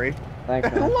glory.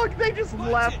 Thanks, man. Look, they just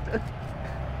left.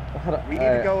 We need to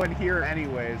Alright. go in here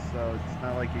anyways, so it's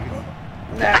not like you can...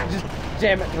 Nah, just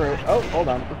jam it through. Oh, hold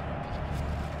on.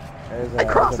 There's My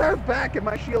crosshair's back and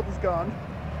my shield is gone.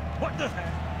 What the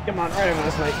heck? Come on, right over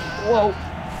this way. Whoa.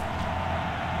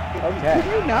 Okay.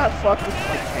 Can you not fuck with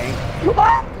my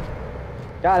tank?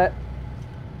 Got it.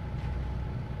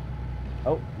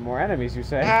 Oh, more enemies, you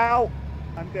say? Ow!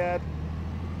 I'm dead.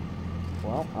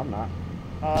 Well, I'm not.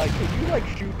 Can you, like,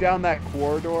 shoot down that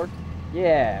corridor?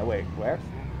 Yeah, wait, where?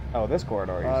 Oh, this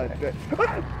corridor, you say.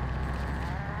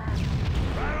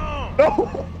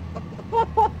 No!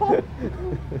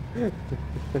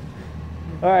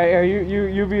 Alright, here,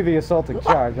 you be the assaulting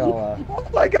charge. Oh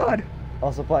my god!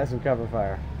 I'll supply some cover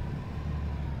fire.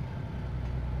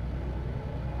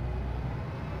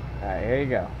 Alright, here you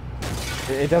go.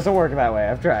 It doesn't work that way,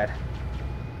 I've tried.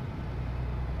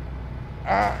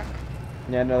 Ah.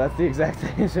 Yeah, no, that's the exact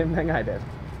same thing I did.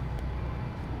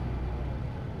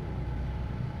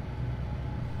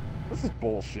 This is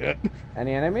bullshit.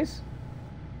 Any enemies?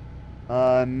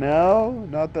 No,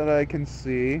 not that I can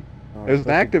see. Oh, There's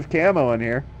an active camo in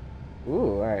here.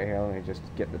 Ooh, alright, here, let me just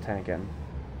get the tank in.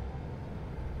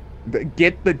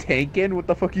 Get the tank in? What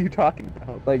the fuck are you talking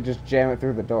about? Like, just jam it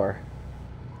through the door.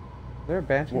 Is there a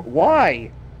banshee?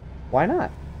 Why? Why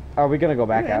not? Are we gonna go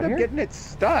back I out end here? up getting it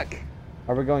stuck.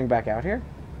 Are we going back out here?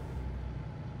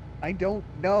 I don't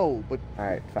know, but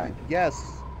Alright, fine. yes,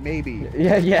 maybe.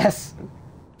 Yeah, yes!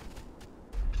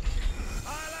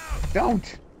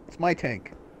 Don't! It's my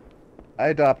tank. I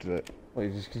adopted it.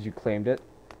 Wait, just because you claimed it?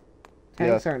 Tanks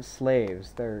Yes. aren't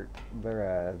slaves. They're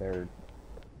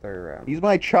He's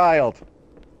my child.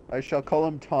 I shall call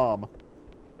him Tom.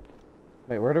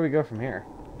 Wait, where do we go from here?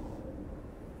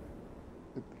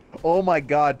 Oh my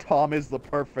god, Tom is the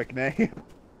perfect name.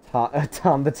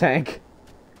 Tom the Tank.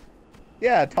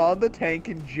 Yeah, Tom the Tank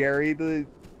and Jerry the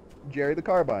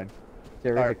Carbine.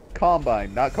 Jerry Or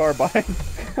Combine, not Carbine.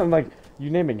 I'm like,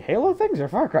 you naming Halo things or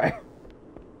Far Cry?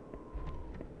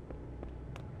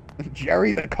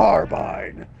 Jerry the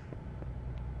Carbine.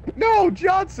 No,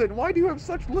 Johnson, why do you have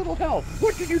such little health?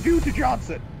 What did you do to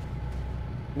Johnson?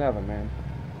 Never, man.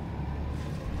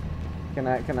 Can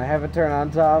I have it turn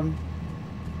on, Tom?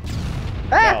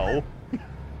 Ah! No.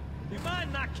 You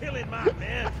mind not killing my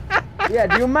man? Yeah,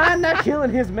 do you mind not killing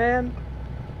his man?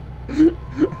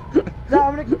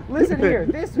 Dominic, listen here.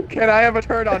 This. Can I have a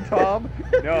turn on Tom?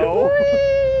 No.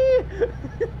 Whee!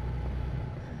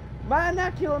 Mind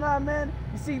not killing our man?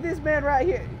 You see, this man right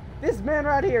here. This man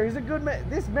right here. He's a good man.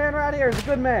 This man right here is a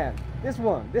good man. This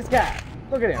one. This guy.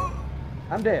 Look at him.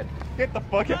 I'm dead. Get the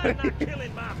fuck out Mind of not here.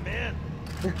 killing my men?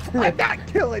 I'm not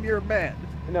killing your man.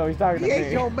 No, he's talking He to ain't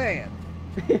me. your man.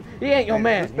 He ain't your Hey,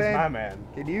 man. this He's band- my man.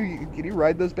 Can you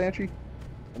ride this Banshee?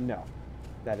 No,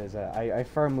 that is I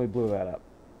firmly blew that up.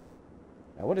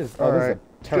 Now what is? All Oh, this right. is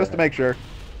a turret. Just to make sure.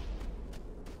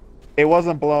 It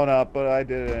wasn't blown up, but I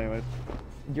did it anyways.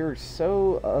 You're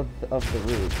so of the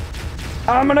root.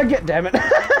 I'm gonna get. Damn it.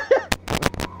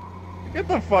 Get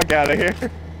the fuck out of here.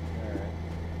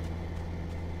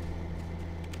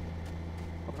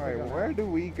 Alright. Alright, where do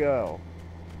we go?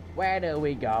 Where do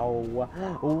we go?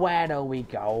 Where do we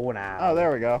go now? Oh,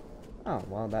 there we go. Oh,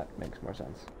 well, that makes more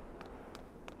sense.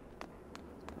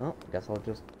 Well, guess I'll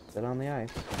just sit on the ice.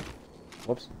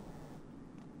 Whoops.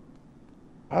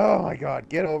 Oh my god,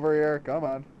 get over here. Come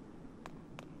on.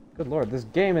 Good lord, this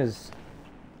game is...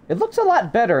 It looks a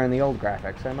lot better in the old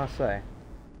graphics, I must say.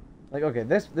 Like, okay,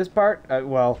 this part,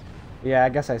 well, yeah, I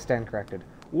guess I stand corrected.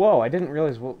 Whoa, I didn't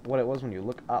realize what it was when you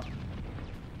look up.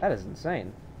 That is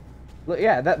insane. Look,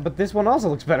 yeah, but this one also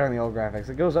looks better in the old graphics.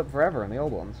 It goes up forever in the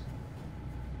old ones.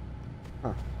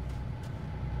 Huh.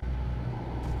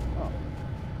 Oh.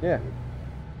 Yeah.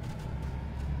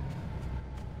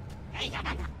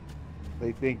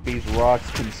 They think these rocks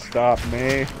can stop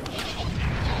me.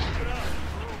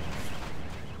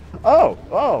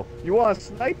 Oh, you want a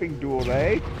sniping duel,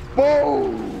 eh?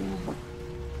 Boom!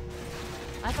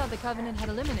 I thought the Covenant had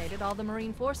eliminated all the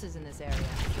Marine forces in this area.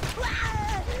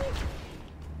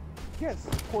 Yes,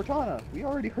 Cortana, we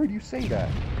already heard you say that.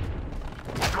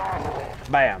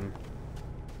 Bam.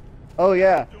 Oh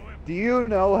yeah, do you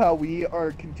know how we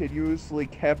are continuously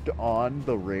kept on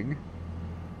the ring?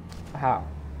 How?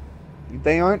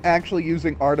 They aren't actually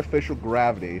using artificial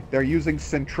gravity, they're using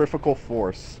centrifugal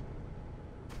force.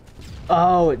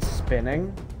 Oh, it's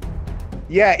spinning?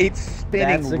 Yeah, it's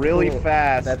spinning That's a really cool-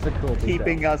 fast, that's a cool detail.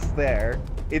 keeping us there.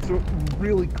 It's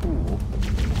really cool.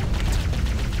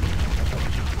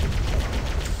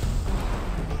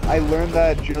 I learned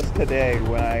that just today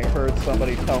when I heard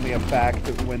somebody tell me a fact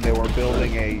when they were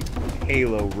building a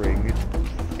Halo ring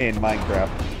in Minecraft.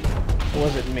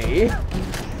 Was it me? No,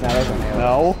 that wasn't Halo.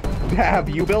 No? Have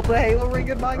you built a Halo ring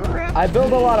in Minecraft? I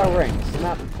build a lot of rings,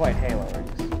 not quite Halo rings.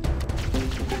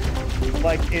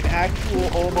 Like an actual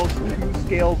almost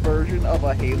 2-scale version of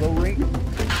a Halo ring?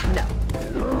 No.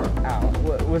 Ow.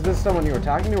 was this someone you were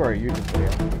talking to or a YouTube video?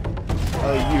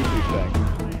 A YouTube thing.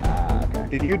 Okay.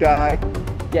 Did you die?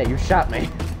 Yeah, you shot me.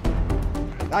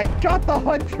 I shot the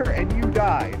hunter and you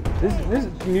died. This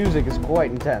music is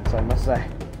quite intense, I must say.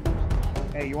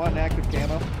 Hey, you want an active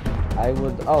camo? I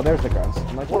would. Oh, there's the guns.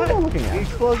 I'm like, what am I looking The at?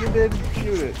 explosion didn't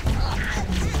shoot it.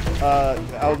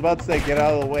 I was about to say, get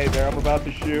out of the way there. I'm about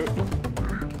to shoot.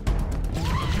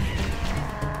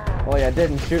 Oh yeah,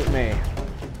 didn't shoot me.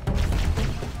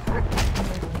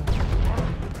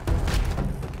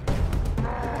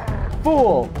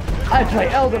 Fool! I play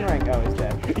Elden Ring. Oh, he's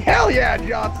dead. Hell yeah,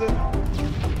 Johnson!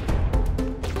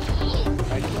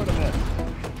 I sort of missed.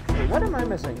 Wait, what am I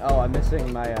missing? Oh, I'm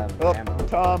missing my Well, ammo.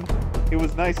 Tom, it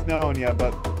was nice knowing you,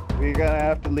 but we're gonna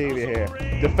have to leave you here.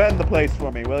 Defend the place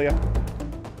for me, will you?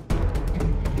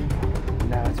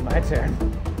 Now it's my turn.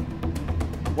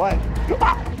 What?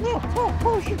 Ah!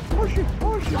 Oh shit! Oh shit!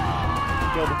 Oh shit!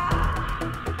 Killed him.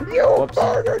 You Whoops.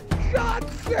 murdered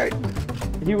Johnson!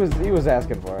 He was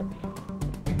asking for it.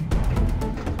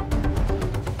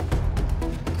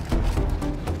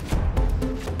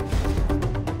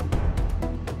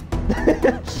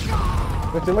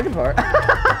 What you looking for?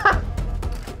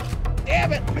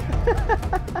 Damn it!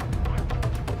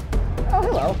 Oh,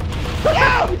 hello.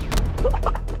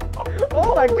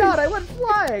 Oh my god, I went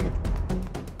flying!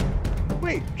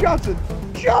 Wait, Johnson!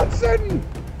 Johnson!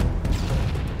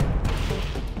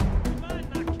 You mind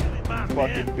not killing my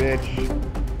Fucking men? bitch.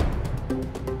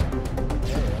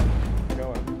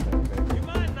 You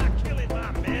mind not killing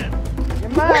my men?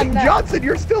 Wait, Johnson,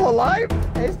 you're still alive?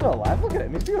 Hey, he's still alive. Look at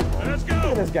him. He's beautiful. Let's go. Look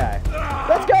at this guy.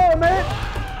 Let's go, man.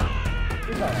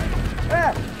 He's alright.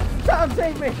 Ah, Tom,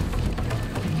 save me.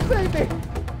 Save me.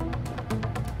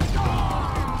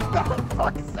 For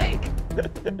fuck's sake!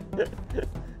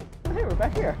 Hey, we're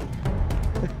back here.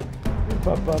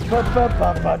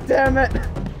 Damn it. You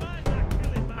mind not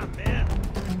killing my men?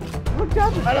 Look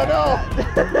up. I don't know.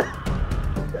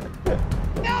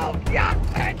 No,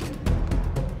 Johnson!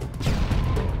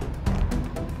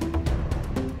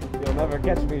 You'll never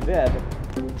catch me dead.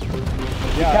 You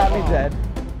Yeah, got me dead.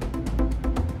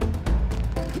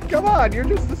 Come on, you're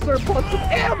just a surplus of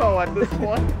ammo at this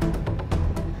point.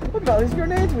 Look at all these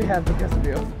grenades we have because of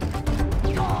you.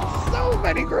 So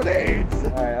many grenades!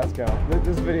 Alright, let's go.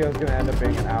 This video is gonna end up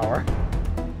being an hour.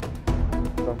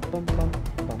 Bum, bum, bum,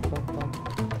 bum, bum, bum.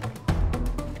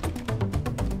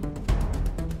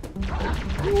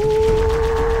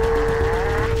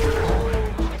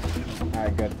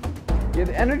 Alright, good. Yeah,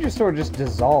 the energy sword just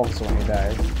dissolves when he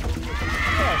dies.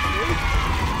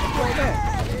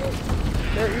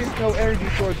 There is no energy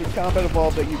source with Combat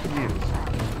Evolved that you can use.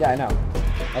 Yeah, I know.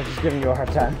 I was just giving you a hard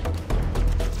time.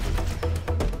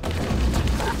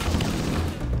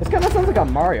 This kind of sounds like a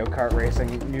Mario Kart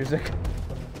racing music.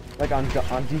 Like on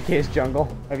DK's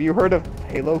Jungle. Have you heard of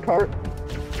Halo Kart?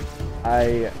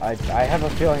 I have a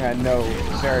feeling I know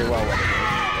very well what it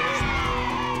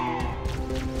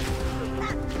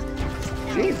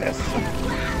is. Jesus!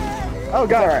 Oh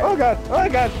god! Alright. Oh god! Oh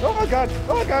god! Oh god!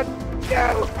 Oh god!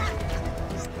 No!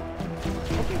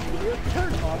 Okay, can you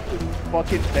turn off this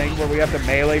fucking thing where we have to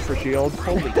melee for shields?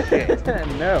 Holy shit!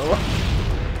 No.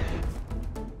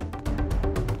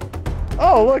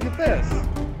 Oh, look at this!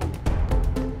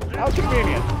 How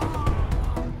convenient!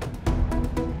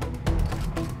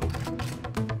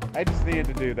 I just needed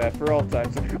to do that for all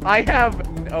times. I have.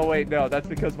 Oh wait, no, that's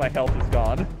because my health is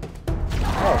gone.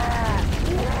 Oh.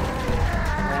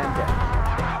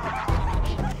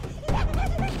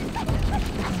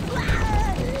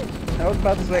 I was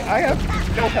about to say I have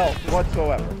no health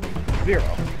whatsoever, 0.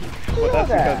 But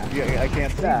that's because I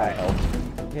can't see my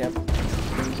health. Yep.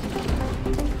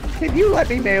 Can you let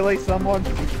me melee someone?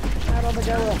 I don't think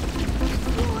I will.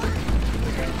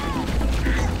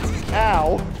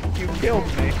 Ow! You killed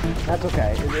me. That's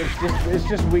okay. It's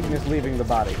just weakness leaving the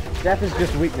body. Death is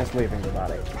just weakness leaving the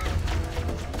body.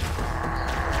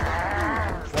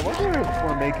 I wonder if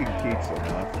we're making pizza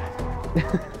now.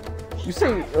 You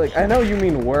say, like, I know you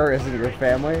mean where isn't your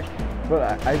family,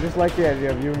 but I just like the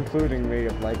idea of you including me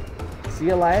of like, see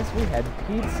Elias, we had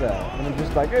pizza. And I'm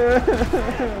just like,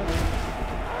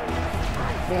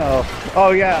 No.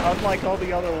 Oh yeah, unlike all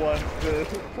the other ones, the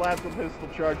plasma pistol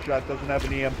charge shot doesn't have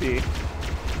an EMP.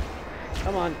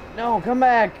 come on. No, come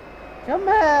back. Come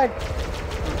back.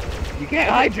 You can't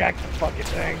hijack the fucking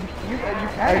thing. You I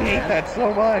can. hate that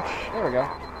so much. There we go.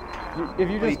 If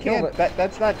you Well, you just kill can't. it,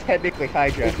 That's not technically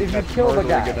hijacking. If you that's kill the murdering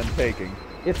guy. and then taking.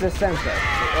 it's essential.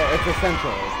 It's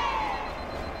essential.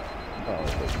 Oh.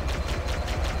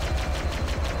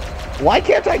 Why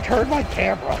can't I turn my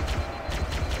camera?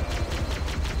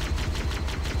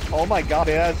 Oh my god,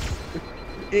 yes.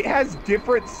 It has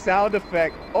different sound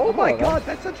effect. Oh my Oh, god,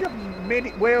 that's such a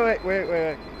mini. Wait.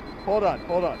 Hold on.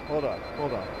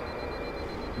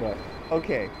 What?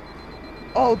 Okay.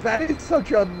 Oh, that is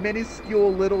such a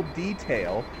minuscule little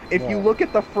detail. If you What? look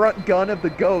at the front gun of the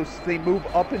Ghost, they move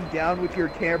up and down with your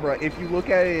camera. If you look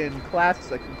at it in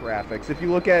classic graphics, if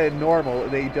you look at it in normal,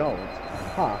 they don't.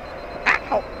 Huh.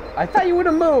 Ow! I thought you would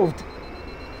have moved!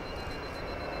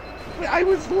 I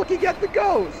was looking at the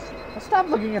Ghost! Well, stop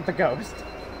looking at the ghost.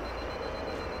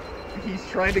 He's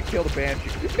trying to kill the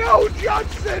Banshee. No,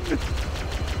 Johnson!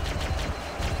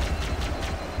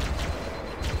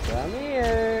 Come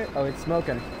here. Oh, it's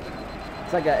smoking.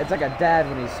 It's like a dad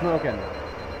when he's smoking.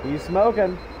 He's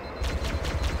smoking.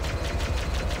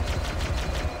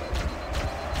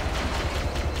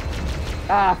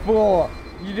 Ah, fool!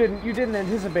 You didn't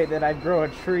anticipate that I'd grow a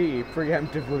tree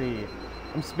preemptively.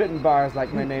 I'm spitting bars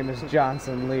like my name is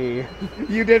Johnson Lee.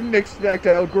 You didn't expect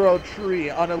to grow a tree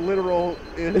on a literal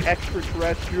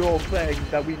extraterrestrial thing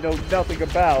that we know nothing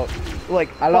about. Like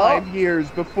Hello? 5 years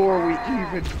before we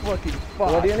even fucking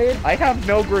fought. What do you need? I have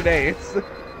no grenades.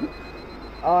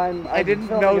 Oh, I didn't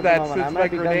filming know at the that moment. I since might my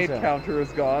be done grenade soon. counter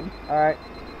is gone. Alright.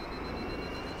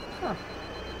 Huh.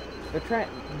 They're trying...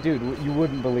 Dude, you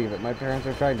wouldn't believe it. My parents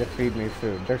are trying to feed me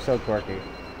food. They're so quirky.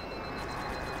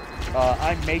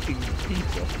 I'm making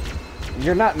pizza.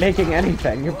 You're not making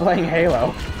anything. You're playing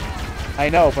Halo. I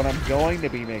know, but I'm going to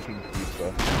be making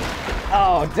pizza.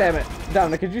 Oh, damn it.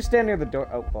 Dominic, could you stand near the door?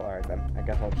 Oh, well, alright then. I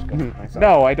guess I'll just go myself.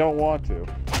 No, I don't want to.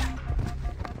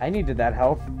 I needed that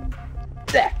health.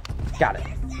 There. Got it.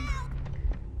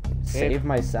 Save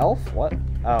myself? What?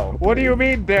 Oh. What do you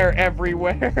mean they're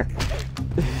everywhere?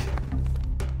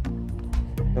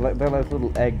 They're like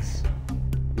little eggs.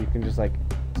 You can just, like,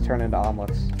 turn into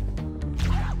omelets.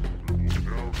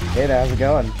 Hey there, how's it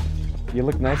going? You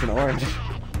look nice and orange.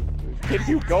 Can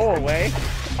you go away?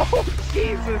 Oh,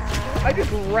 Jesus! I just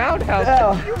roundhouse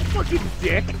Oh. you, fucking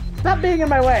dick! Stop being in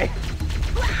my way!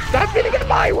 Stop getting in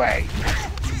my way!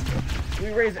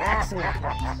 We raise excellent.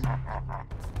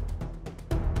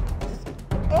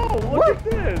 Oh, look at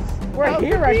this! We're How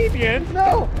here, convenient!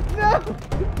 No! No!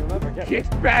 You'll never get me.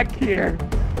 Get back here!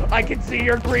 I can see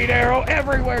your green arrow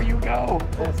everywhere you go!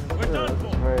 This is We're true. done This for.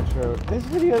 is very true. This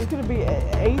video is gonna be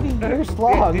 80 years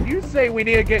long. Did you say we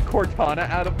need to get Cortana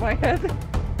out of my head?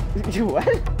 You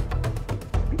what?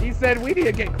 He said we need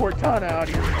to get Cortana out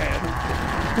of your head.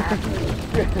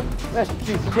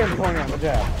 She's Kim pointing on the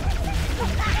job.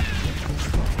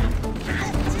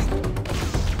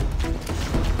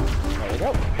 There we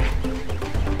go.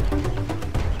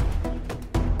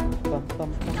 Bum,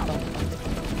 bum, bum, bum.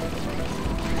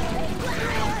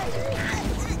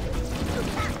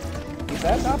 Did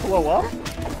that not blow up?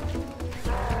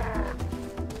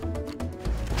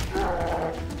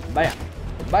 Bam.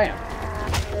 Bam.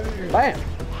 Bam.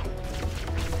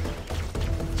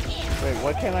 Wait,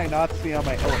 what can I not see on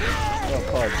my... Oh,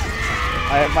 fuck.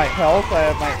 I have my health, I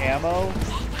have my ammo,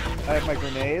 I have my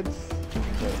grenades,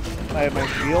 I have my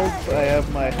shields, I have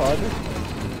my HUD.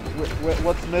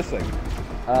 What's missing?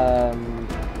 Ow.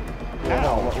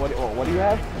 What do you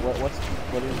have?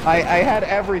 What do you... I had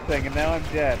everything, and now I'm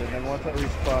dead, and then once I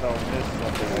respawn, I'll miss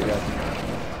something, I guess.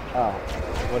 Oh.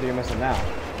 What are you missing now?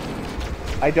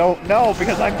 I don't know,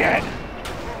 because I'm dead!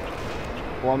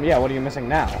 Well, yeah, what are you missing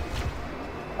now?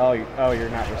 Oh, you're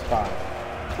not responding.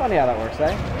 Funny how that works,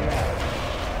 eh?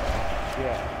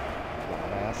 Yeah.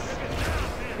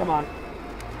 Dumbass. Come on.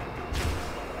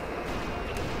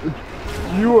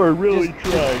 You are really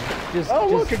trying. Oh,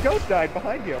 look, a ghost died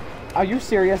behind you. Are you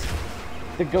serious?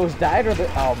 The ghost died or the...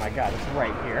 Oh my god, it's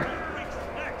right here.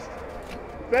 Next.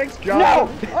 Thanks, John. No!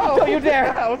 Oh, Don't you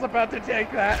dare! I was about to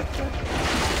take that.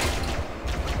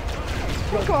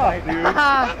 Fuck off, dude. Oh,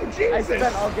 I Jesus.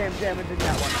 spent all game damaging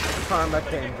that one. Karma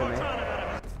came to me.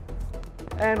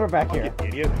 And we're back here.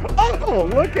 Idiot. Oh,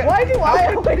 look at... Why do how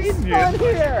I always convenient.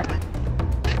 spawn here?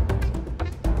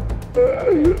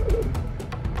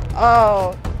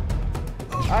 Oh.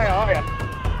 Hi, how are ya?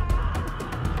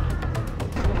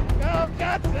 No,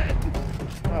 Johnson!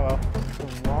 Oh, well. The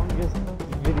longest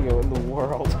video in the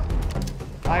world.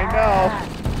 I know.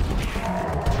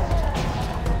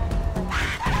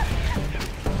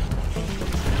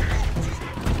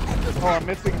 Oh, I'm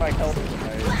missing my health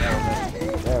tonight.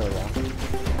 There we go.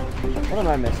 What am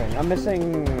I missing? I'm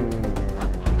missing...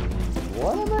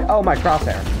 What am I... Oh, my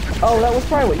crosshair. Oh, that was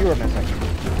probably what you were missing.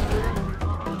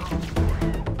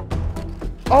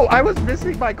 Oh, I was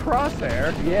missing my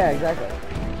crosshair. Yeah, exactly.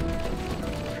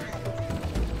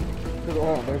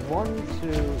 Oh, there's 1,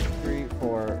 2, 3,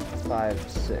 4,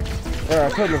 5, 6. There are a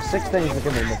total of 6 things that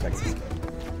can be missing.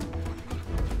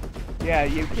 Yeah,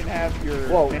 you can have your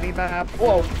Whoa. mini-map,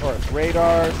 Whoa. or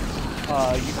radars,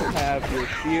 you can have your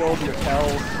shield, your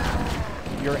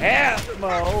health, your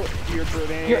ammo, your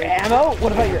grenade. Your ammo?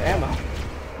 What about your ammo?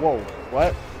 Whoa.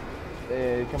 What?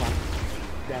 Come on.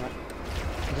 Damn it.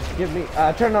 Just give me,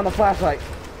 turn on the flashlight.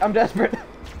 I'm desperate.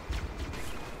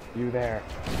 You there.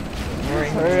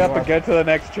 Hurry up and get to the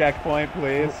next checkpoint,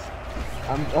 please.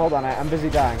 Hold on, I'm busy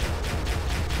dying.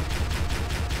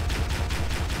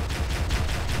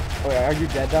 Oh, yeah, are you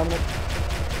dead, Dominic?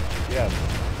 Yes.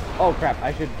 Oh crap,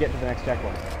 I should get to the next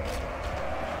checkpoint.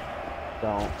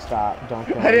 Don't stop, don't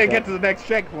kill me. I didn't get to the next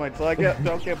checkpoint, so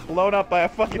don't get blown up by a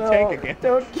fucking tank again.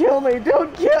 Don't kill me,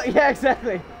 don't kill. Yeah,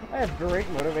 exactly. I have great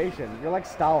motivation. You're like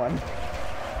Stalin.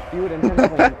 You would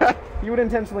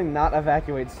intentionally not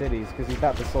evacuate cities because you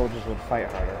thought the soldiers would fight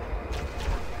harder.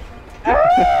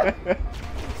 Ah!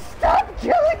 Stop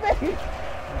killing me!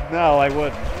 No, I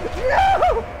wouldn't.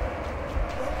 No!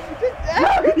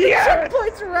 The Yes!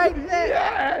 checkpoint's right there!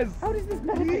 Yes! How does this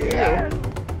benefit Yes!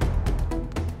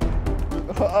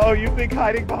 Oh, you think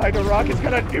hiding behind a rock is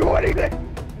gonna do anything? you?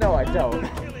 No, I don't.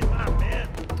 Killing my men.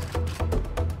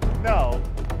 No.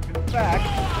 In fact,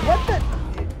 What the?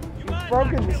 You mind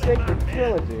Broken not the killing my sacred men?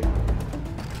 trilogy.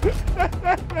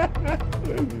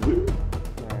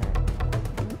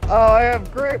 oh, I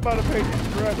have great motivation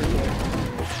for everything.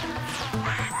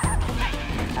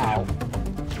 Ow.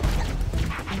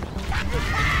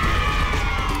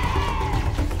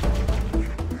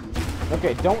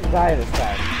 Okay, don't die this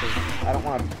time, because I don't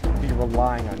want to be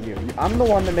relying on you. I'm the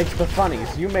one that makes the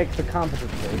funnies. You make the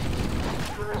competency.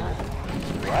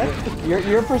 What?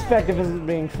 Your perspective isn't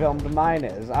being filmed. Mine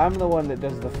is. I'm the one that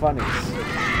does the funnies.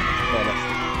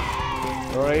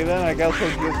 Alright then, I guess we'll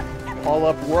just haul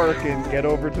up work and get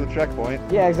over to the checkpoint.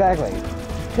 Yeah, exactly.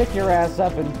 Pick your ass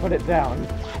up and put it down.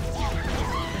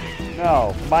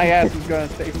 No, my ass is gonna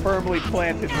stay firmly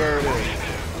planted where it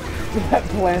is. Get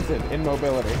planted in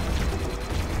mobility.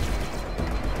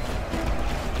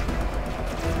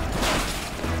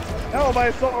 No, my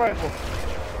assault rifle!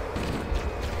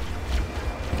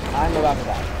 I'm about to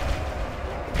die.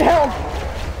 Help!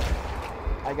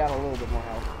 I got a little bit more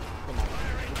health. Come on.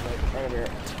 Just right over here.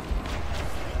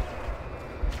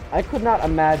 I could not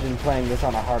imagine playing this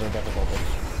on a harder difficulty.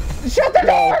 Shut the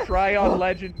door! No, try on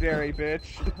legendary,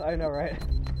 bitch. I know, right?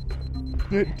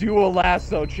 Do a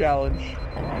lasso challenge.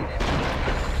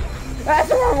 That's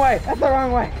the wrong way! That's the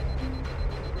wrong way!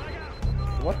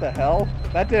 What the hell?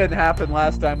 That didn't happen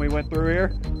last time we went through here.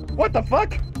 What the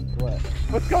fuck? What?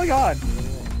 What's going on?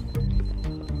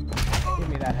 Give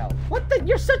me that health. What the?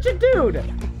 You're such a dude!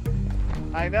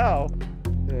 I know.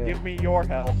 Yeah. Give me your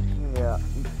health. Yeah.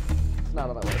 It's not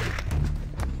on that way.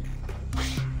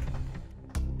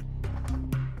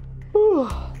 Whew.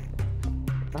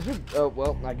 I should. Oh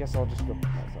well. I guess I'll just go by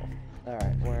myself. All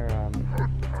right. Where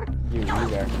you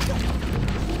there?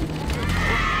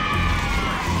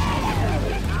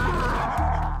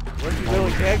 Where you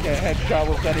really can't get a headshot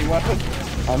with any weapon.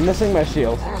 I'm missing my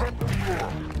shield.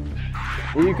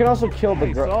 You can also kill the.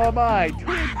 Hey, so am I.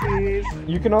 Twinsies.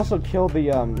 You can also kill the.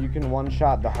 You can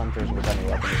one-shot the hunters with any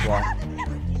weapon as well.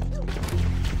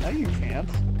 No, you can't.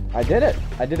 I did it.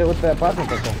 I did it with the plasma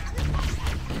pistol.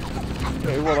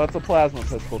 Okay, well, that's a plasma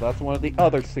pistol. That's one of the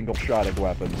other single-shotting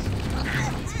weapons.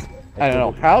 I don't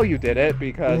know how you did it,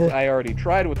 because I already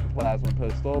tried with the plasma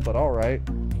pistol, but alright.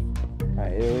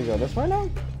 Alright, here we go. This way now?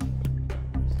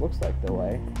 This looks like the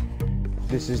way.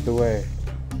 This is the way.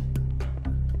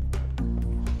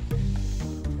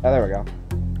 Oh, there we go.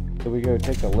 Do we go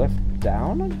take the lift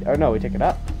down? Or no, we take it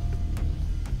up.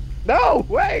 No,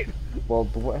 wait! Well,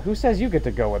 who says you get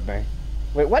to go with me?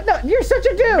 Wait, what? No, you're such a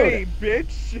dude! Hey,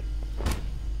 bitch!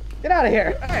 Get out of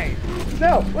here! Hey!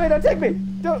 No, wait, don't take me!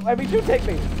 Don't, I mean, do take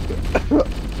me!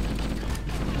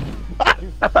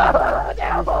 You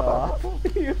fell off.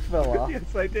 You fell off.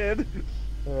 Yes, I did.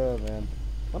 Oh, man.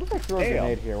 What if I throw a Damn.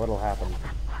 grenade here? What'll happen?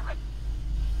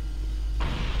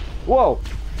 Whoa!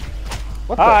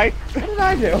 What Hi! the? What did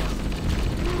I do?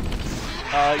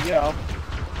 You know,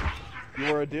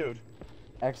 you were a dude.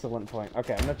 Excellent point.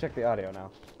 Okay, I'm gonna check the audio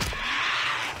now.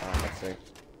 Let's see.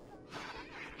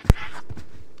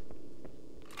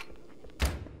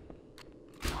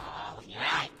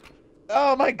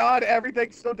 Oh my god,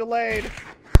 everything's so delayed!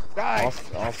 Die! All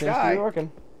seems to Die! be working.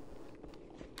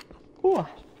 Whew.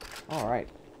 Alright.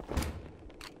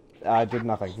 I did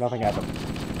nothing. Nothing happened.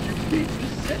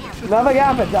 Nothing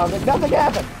happened, Dominic. Nothing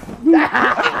happened!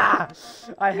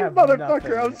 I You have motherfucker,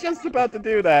 nothing I was just about to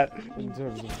do that. in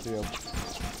terms of shield.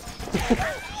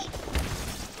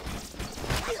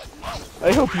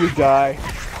 I hope you die.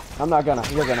 I'm not gonna.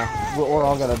 You're gonna. We're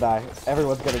all gonna die.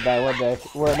 Everyone's gonna die one day.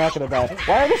 We're not gonna die.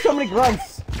 Why are there so many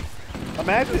grunts?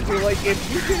 Imagine, like,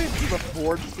 if you get into the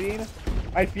forge scene,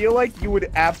 I feel like you would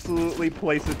absolutely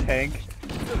place a tank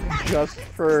just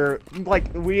for, like,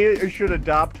 we should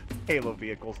adopt Halo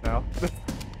vehicles now.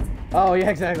 Oh yeah,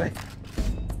 exactly.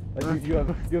 Like you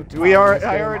have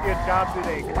I already adopted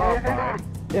a combine.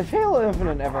 If Halo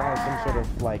Infinite ever has some sort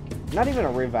of, like, not even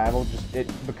a revival, just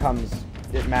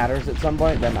it matters at some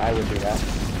point, then I would do that.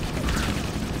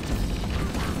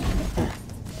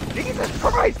 Jesus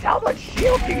Christ, how much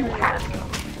shield do you have?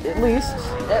 At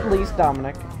least,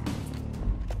 Dominic.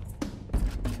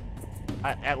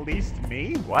 At least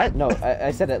me? What? No,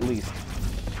 I said at least.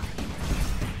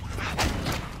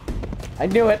 I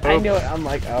knew it, I knew it. I'm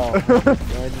like, oh.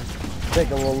 I just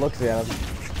take a little look-see at him.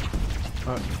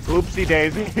 Oopsie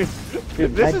daisy.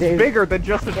 Dude, this is bigger than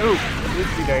just an oops.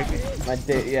 Oopsie daisy. My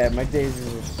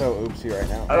daisies are so oopsie right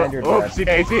now. Oh, And you're dead. oopsie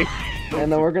daisy.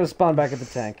 And then we're gonna spawn back at the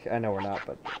tank. I know we're not,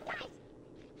 but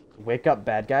wake up,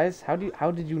 bad guys. How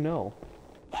did you know?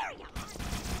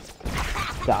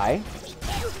 Die.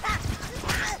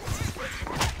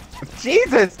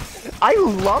 Jesus! I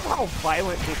love how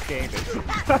violent this game is.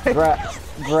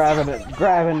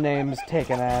 Grabbing names,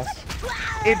 taking ass.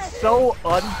 It's so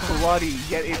unbloody,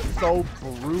 yet it's so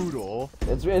brutal.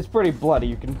 It's pretty bloody.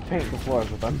 You can paint the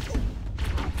floors with them.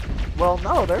 Well,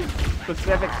 no, there's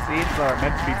specific scenes that are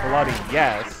meant to be bloody,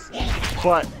 yes.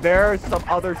 But there are some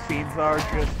other scenes that are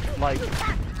just, like,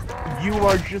 you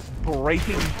are just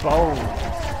breaking bones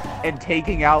and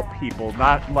taking out people,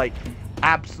 not, like,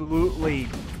 absolutely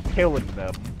killing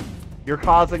them. You're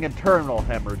causing internal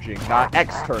hemorrhaging, not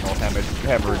external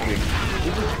hemorrhaging.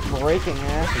 You're just breaking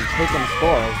ass and taking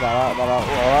scores.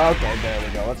 Well, okay, there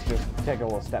we go. Let's just take a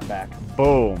little step back.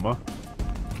 Boom.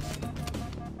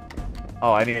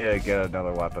 Oh, I need to get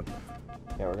another weapon.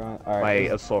 Yeah, we're going. All right. My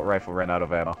assault rifle ran out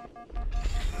of ammo.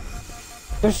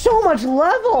 There's so much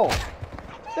level.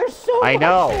 There's so much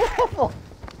level.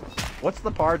 What's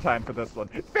the par time for this one?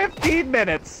 15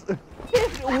 minutes.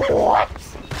 What?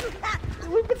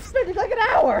 We've been spending like an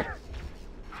hour.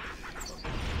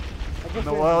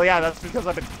 No, well, yeah, that's because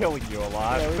I've been killing you a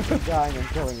lot. Yeah, we've been dying and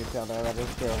killing each other. That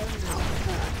is true.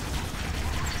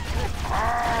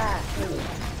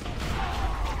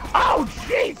 Oh,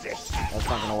 Jesus! That's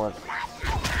not gonna work.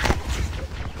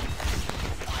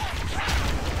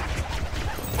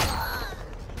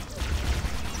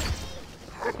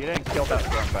 You didn't kill that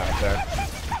one back there.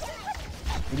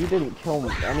 You didn't kill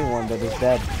anyone that is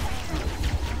dead.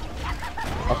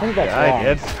 I think that's Yeah, wrong. I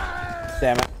did.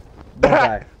 Damn it. Don't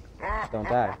die. Don't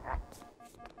die.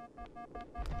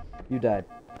 You died.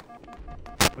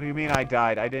 What do you mean I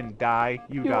died? I didn't die.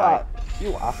 You died.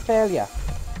 You are failure.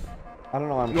 I don't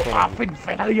know why I'm You killing are you. in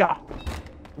failure!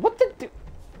 What did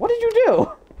you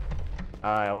do?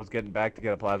 I was getting back to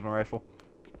get a plasma rifle.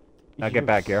 Now get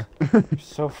back here. You're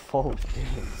so full of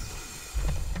things.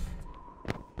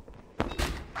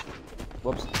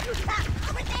 Whoops.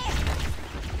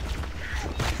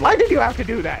 Why did you have to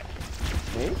do that?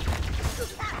 Me?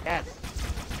 Yes.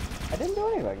 I didn't do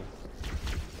anything.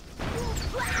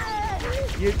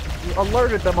 You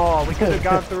alerted them all. We could have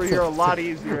gone through here a lot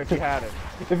easier if you had it.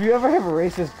 If you ever have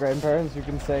racist grandparents, you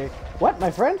can say, "What, my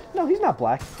friend? No, he's not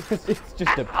black. It's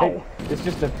just a it's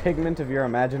just a pigment of your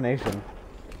imagination."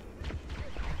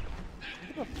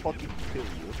 I'm gonna fucking kill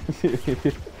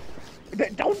you.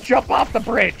 Don't jump off the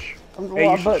bridge! Hey,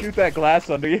 you should shoot that glass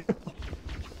under you.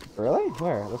 Really?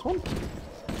 Where? This one?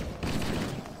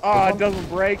 Oh, it doesn't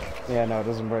break. Yeah, no, it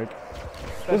doesn't break.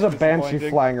 There's a banshee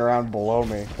flying around below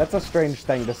me. That's a strange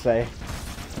thing to say.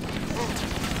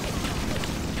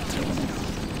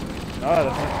 Oh,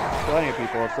 there's plenty of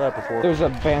people have said before. There's a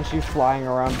banshee flying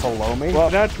around below me?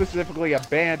 Well, not specifically a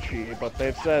banshee, but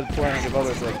they've said plenty of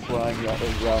other things flying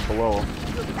around below.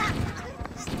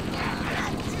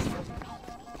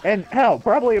 And hell,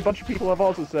 probably a bunch of people have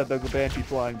also said there's a banshee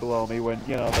flying below me when,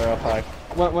 you know, they're up high.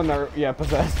 When they're, yeah,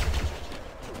 possessed.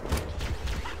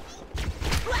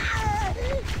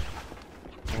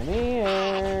 Come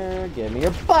here. Give me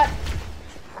your butt.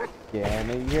 Give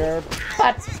me your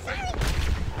butt.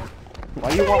 Why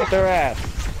do you want their ass?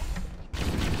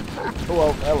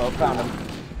 Hello, found him.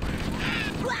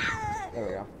 There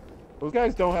we go. Those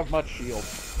guys don't have much shield.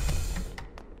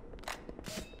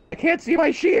 I can't see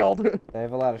my shield! They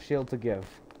have a lot of shield to give.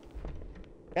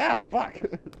 Yeah, fuck.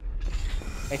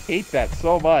 I hate that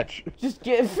so much. Just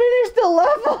finish the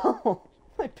level!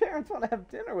 My parents want to have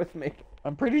dinner with me.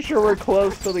 I'm pretty sure we're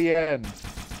close to the end.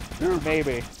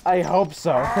 Maybe. I hope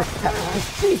so.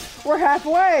 See, we're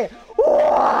halfway!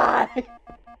 Why?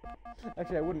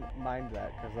 Actually, I wouldn't mind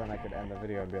that, because then I could end the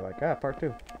video and be like, ah, part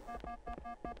 2.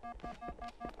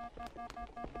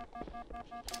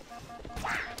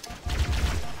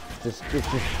 It's just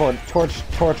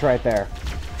torch right there.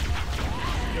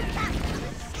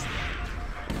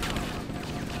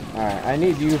 Alright, I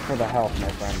need you for the health, my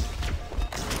friend.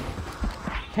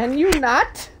 Can you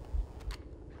not?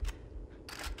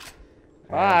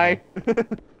 Bye!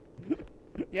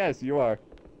 Yes, you are.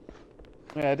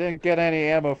 Yeah, I didn't get any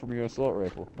ammo from your assault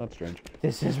rifle. That's strange.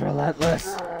 This is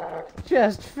relentless.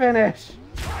 Just finish.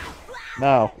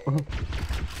 No.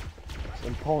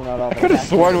 I'm pulling out all the I could have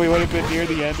sworn we would have been near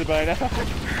the end by now.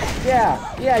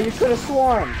 Yeah, you could have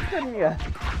sworn, couldn't you?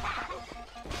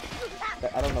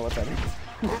 I don't know what that is.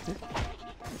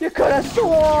 You could have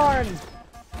sworn!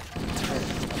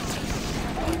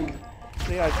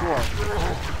 See, I swore.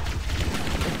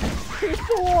 He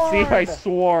sworn! See, I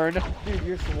sworn. Dude,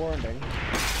 you're sworning.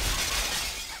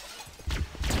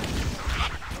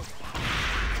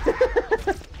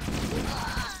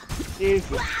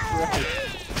 Jesus Christ.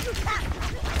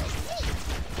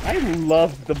 I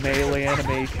love the melee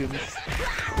animations.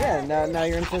 Yeah, now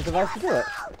you're incentivized to do it.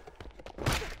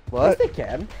 What? Yes, they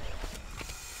can.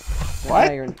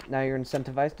 What? Now you're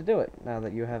incentivized to do it, now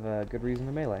that you have a good reason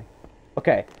to melee.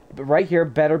 Okay, but right here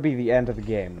better be the end of the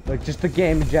game. Like, just the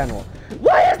game in general.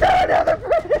 Why is there another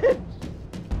bridge?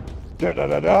 Da da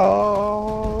da da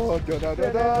da da da da da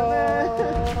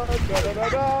da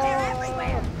da.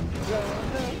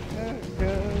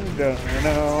 They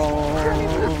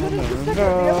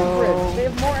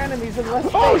have more enemies and less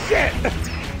space. Oh shit!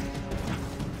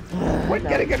 Quit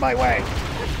getting in my way!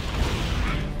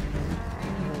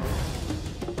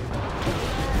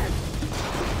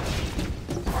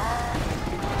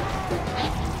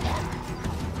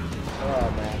 Oh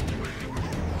man.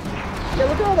 Yeah,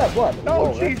 look at all that blood. Oh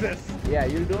Whoa, Jesus! Yeah,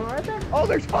 you doing right there? Oh,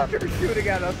 there's hunters shooting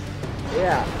at us!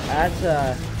 Yeah, that's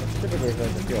typically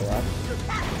supposed to feel rough.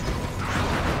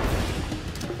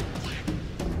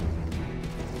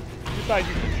 You thought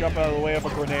you could jump out of the way of a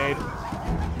grenade.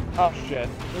 Oh shit.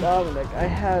 Dominic,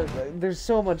 there's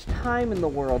so much time in the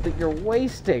world that you're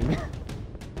wasting.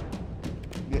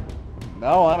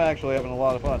 No, I'm actually having a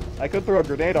lot of fun. I could throw a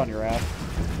grenade on your ass.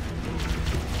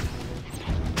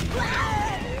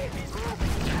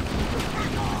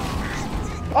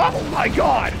 Oh my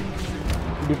god!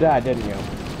 You died, didn't you?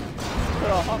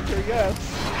 Hunter, yes.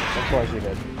 Of course you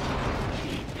did.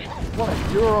 What?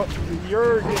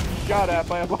 You're getting shot at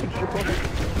by a bunch of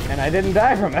bullets. And I didn't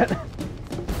die from it.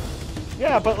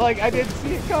 Yeah, but like, I didn't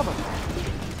see it coming.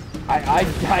 I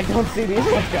don't see these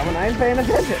ones coming. I ain't paying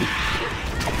attention.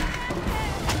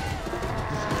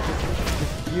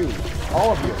 Just you.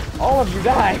 All of you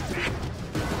died.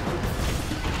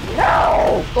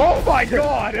 No! Oh my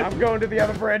god! I'm going to the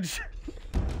other bridge.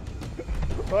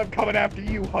 I'm coming after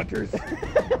you, hunters.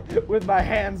 With my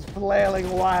hands flailing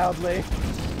wildly.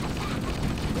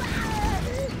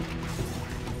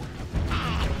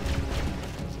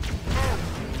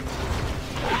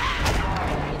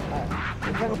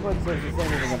 Says this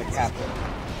ain't even gonna capture.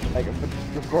 Like, if it's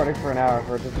recording for an hour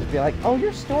for it just to be like, oh,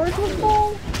 your storage was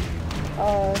full?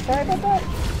 Sorry about that?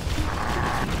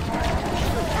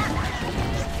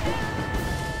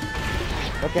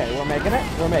 Okay, we're making it.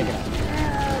 We're making it.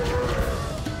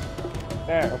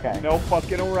 There. Okay. No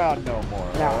fucking around no more.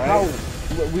 Now, right?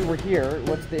 how we were here?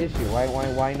 What's the issue? Why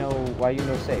you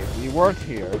no safe? We weren't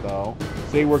here though.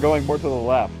 See, we're going more to the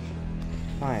left.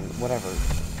 Fine, whatever.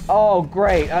 Oh,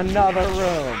 great, another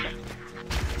room.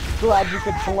 Glad you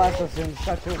could bless us in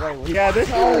such a way. Yeah,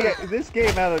 this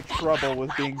game had a trouble with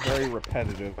being very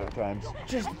repetitive at times.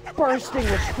 Just bursting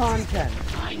with content.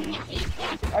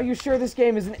 Are you sure this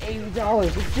game isn't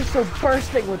 $80? It's just so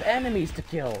bursting with enemies to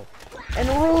kill and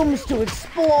rooms to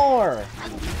explore.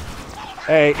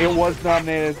 Hey, it was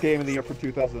nominated as Game of the Year for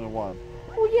 2001.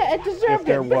 Well, yeah, it deserved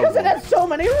there it because it wasn't. has so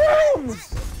many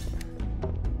rooms.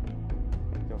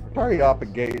 Hurry up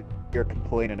and get your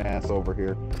complaining ass over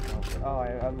here. Oh,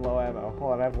 I'm low ammo.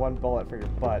 Hold on, I have one bullet for your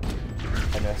butt.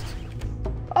 I missed.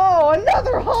 Oh,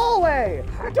 another hallway!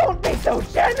 Don't be so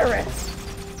generous!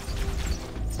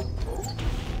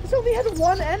 This only had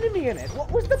one enemy in it.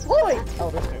 What was the point? Oh,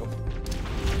 there's two.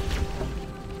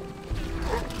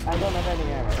 I don't have any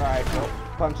ammo. Alright, well,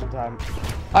 punching time.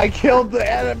 I killed the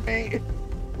enemy!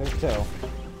 There's two.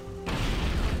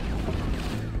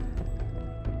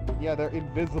 Yeah, they're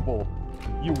invisible.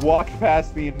 You walk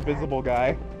past the invisible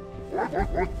guy.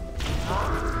 There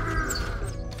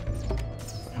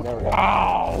we go.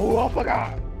 Wow! Oh my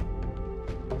god!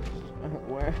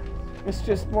 Where? It's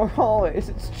just more hallways.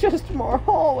 It's just more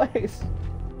hallways.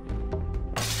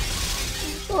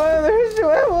 Oh, there's two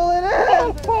will it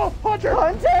end! Oh, Hunter!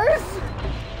 Hunters!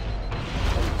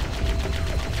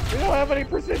 We don't have any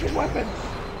precision weapons!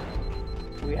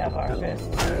 We have our fists.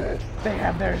 They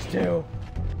have theirs too.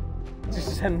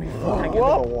 Just send me flying into the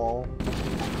Whoa. wall.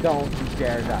 Don't you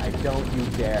dare die. Don't you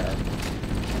dare.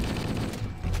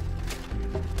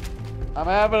 I'm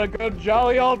having a good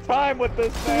jolly old time with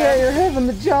this Yeah, man! you're having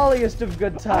the jolliest of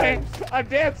good times. I'm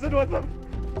dancing with him!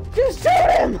 Just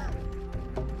shoot him!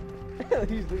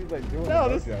 he's like doing No, a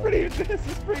this is mojo.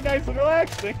 pretty nice and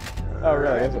relaxing. Oh,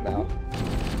 really? Is it now?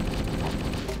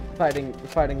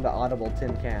 Fighting the audible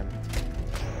tin can.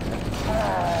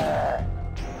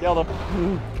 Yell the.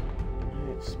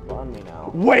 It spun me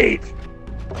now. Wait!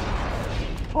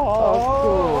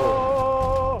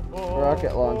 Oh,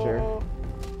 Rocket launcher.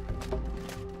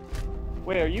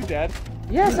 Wait, are you dead?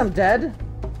 Yes, I'm dead.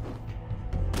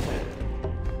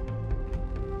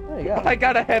 There you go. I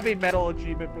got a heavy metal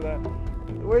achievement for that.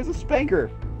 Where's the spanker?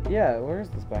 Yeah, where's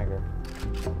the spanker?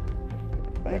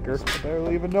 Spanker? I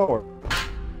barely even know her.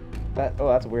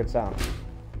 That's a weird sound.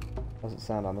 How does it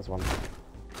sound on this one?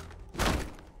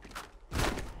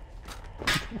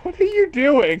 What are you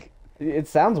doing? It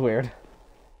sounds weird.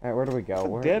 Alright, where do we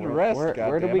go? Dead rest, Where do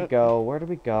goddammit. we go? Where do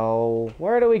we go?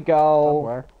 Where do we go?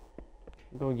 Somewhere.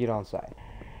 Go get on site.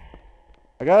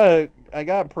 I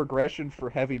got progression for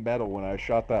heavy metal when I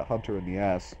shot that hunter in the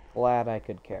ass. Glad I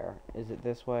could care. Is it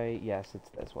this way? Yes, it's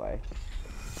this way.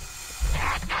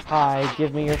 Hi,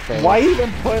 give me your face. Why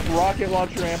even put rocket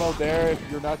launcher ammo there if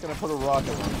you're not gonna put a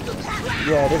rocket launcher there?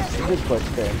 Yeah, it is quite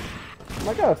strange. Oh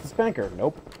my god, it's the spanker.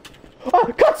 Nope. Oh,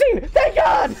 cutscene! Thank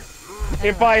God!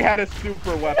 If I had a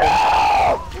super weapon.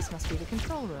 This must be the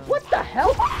control room. What the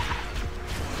hell?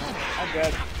 I'm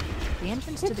dead. The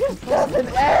entrance to the just control room.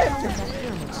 doesn't end. That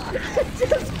pyramid structure. It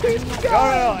just keeps No, going.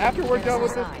 no, no. After we're done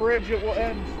with this bridge, it will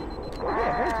end.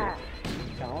 Yeah, very true.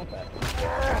 Kinda want that.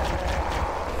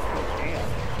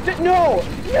 No!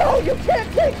 No, you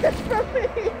can't take this from me!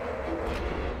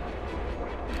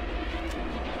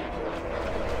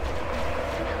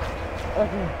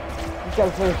 Okay. Just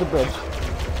gotta finish the bridge.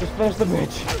 Just finish the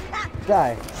bridge.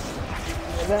 Die.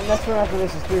 And then next one after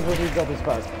this is 3 for 3 Guilty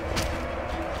Spark.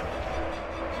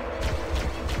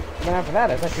 And then after that,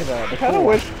 it's actually the I kind of cool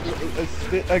wish,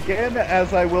 again,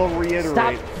 as I will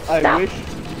reiterate, Stop.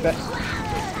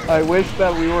 I wish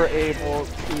that we were able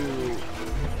to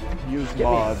use Get me.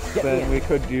 mods, Get then me. we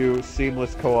could do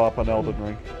seamless co-op on Elden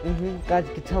Ring. God,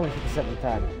 you can tell me for the 7th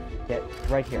time. Get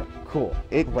right here. Cool.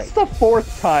 It's Great. the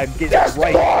 4th time. Get Just it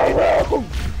right. tomorrow!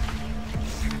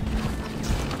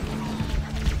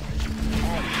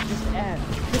 Just end.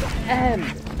 Just end.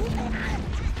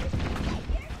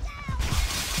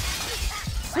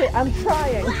 Sit, I'm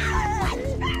trying.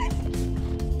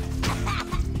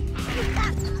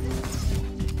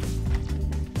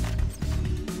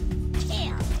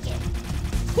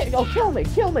 Oh, kill me,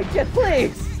 Jet,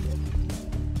 please!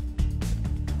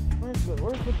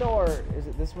 Where's the door? Is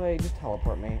it this way? Just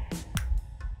teleport me.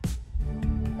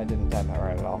 I didn't time that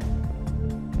right at all.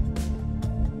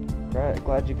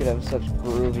 Glad you could have such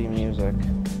groovy music.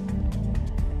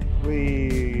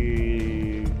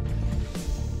 We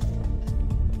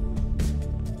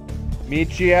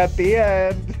meet you at the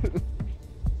end.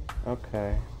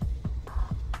 Okay.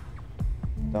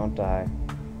 Don't die.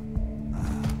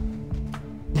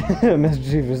 Mr.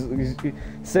 Chief is he's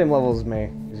same level as me.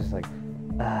 He's just like,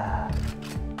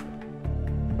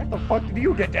 What the fuck did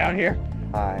you get down here?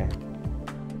 hi.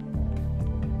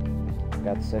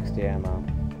 Got 60 ammo.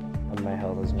 And my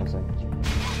health is missing.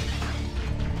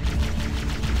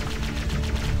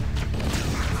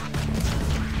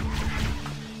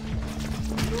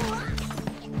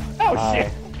 Oh Hi.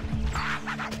 shit!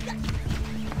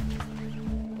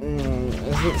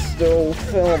 Is it still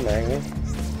filming?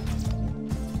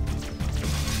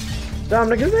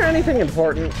 Dominic, is there anything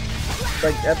important,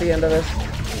 like, at the end of this?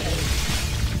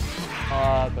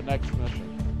 The next mission.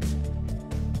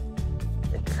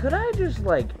 Could I just,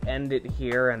 like, end it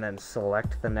here and then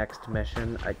select the next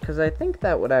mission? Because I think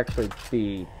that would actually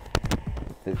be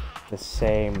the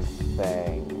same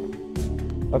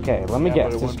thing. Okay, let me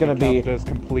guess. There's gonna be... As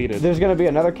completed. There's gonna be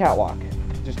another catwalk.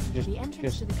 The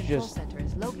entrance to the control center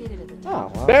is located at the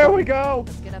top. Oh, well, There we go!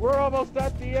 Let's get up We're there. almost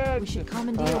at the end! We should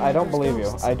commandeer one I of don't those believe you.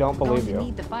 ghosts. I don't We're believe going to you.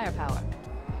 need the firepower.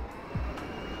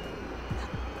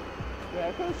 Yeah,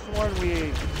 I could have sworn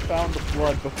we found the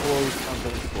blood before we found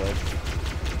this place.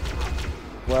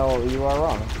 Well, you are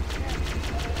wrong.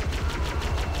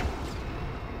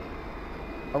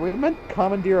 Are we meant to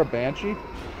commandeer a banshee?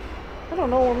 I don't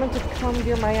know, we're meant to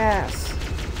commandeer my ass.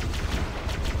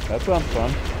 That sounds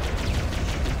fun.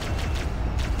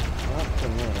 Not for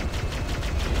me.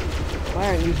 Why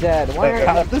aren't you dead? Why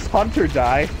aren't you... This hunter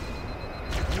die?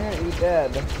 Why aren't you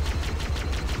dead?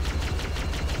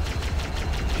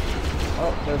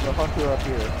 Oh, there's a hunter up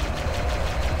here.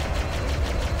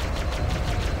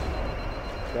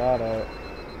 Got it.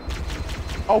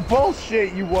 Oh,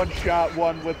 bullshit! You one-shot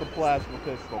one with the plasma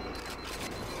pistol.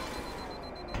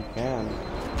 You can.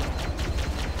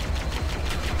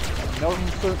 No, you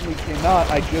certainly cannot.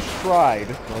 I just tried.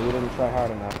 Well, you didn't try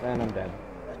hard enough, and I'm dead.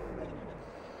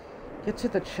 Get to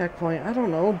the checkpoint. I don't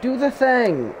know. Do the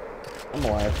thing! I'm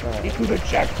alive. Right. Get to the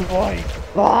checkpoint!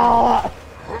 Ah!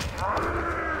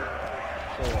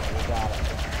 So, we got it.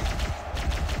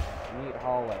 Neat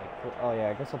hallway. Oh yeah,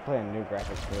 I guess I'll play a new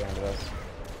graphics for the end of this.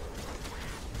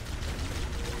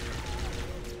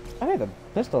 Oh hey, the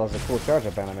pistol has a cool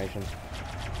charge-up animation.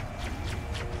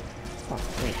 Oh,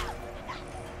 neat.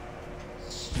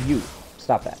 You.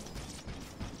 Stop that.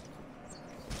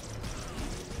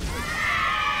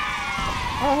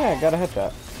 Oh yeah, gotta hit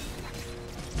that.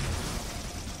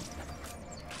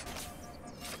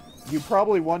 You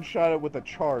probably one-shot it with a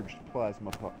charged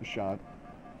plasma shot.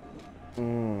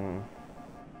 Mmm.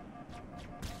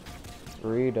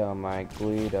 Burrito, my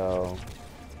Guido.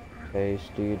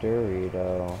 Tasty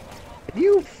Dorito.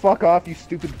 You fuck off, you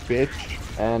stupid bitch.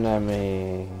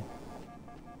 Enemy.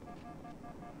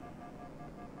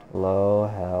 Low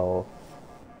health.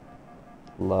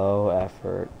 Low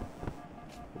effort.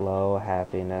 Low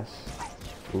happiness.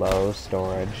 Low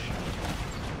storage.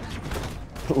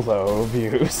 Low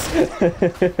views.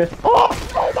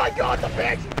 Oh my god, the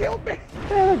Banshee killed me!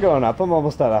 Yeah, they're going up. I'm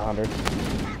almost at 100.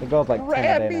 They go up like 10 a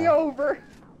Ran day me now. over!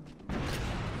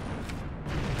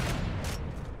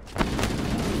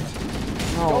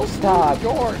 No, Go stop. through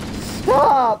the door.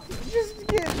 Stop! Just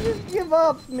give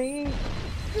up, me.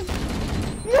 Just...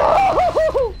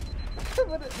 No!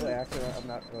 Wait, actually, I'm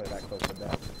not really that close to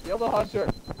death. Kill the hunter.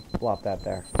 Flop that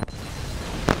there.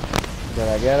 Did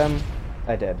I get him?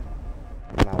 I did.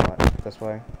 Now what? This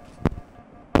way?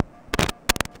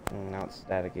 Now it's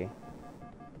staticky.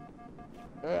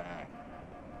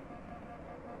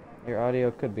 Your audio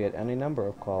could be at any number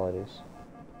of qualities.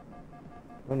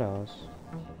 Who knows?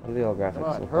 What do the old graphics Come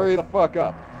on, look hurry like? the fuck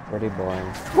up. Pretty boring.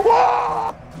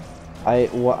 Whoa!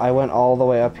 I went all the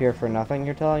way up here for nothing,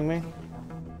 you're telling me?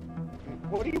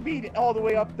 What do you mean all the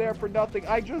way up there for nothing?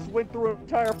 I just went through an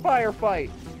entire firefight.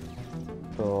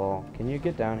 Cool. Can you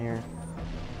get down here?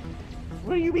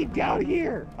 What do you mean down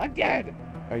here? I'm dead.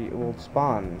 Are you... Well,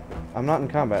 spawn. I'm not in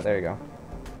combat. There you go.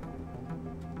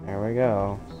 There we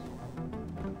go.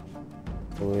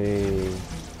 Whee.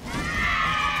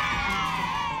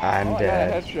 I'm Oh,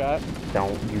 dead. I got a headshot.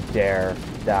 Don't you dare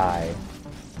die.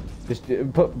 Just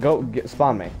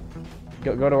spawn me.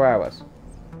 Go to where I was.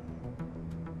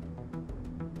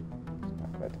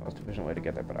 Not quite the most efficient way to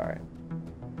get there, but alright.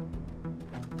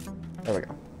 There we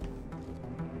go.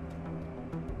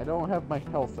 I don't have my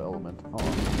health element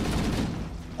on.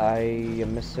 I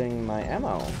am missing my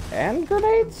ammo. And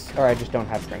grenades? Or I just don't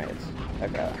have grenades.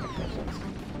 Okay, that makes no sense.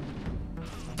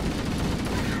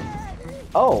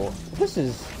 Oh, this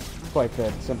is quite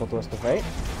the simple twist of fate.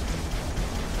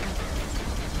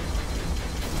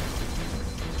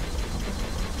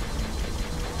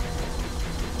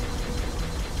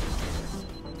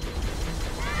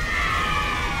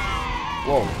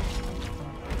 Whoa.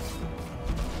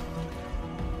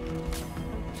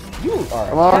 You are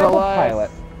Come a on, terrible Elias.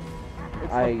 pilot.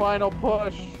 It's the final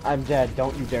push. I'm dead.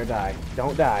 Don't you dare die.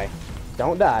 Don't die.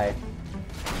 Don't die.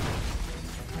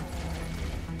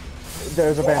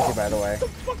 There's a Banshee, by the way. What the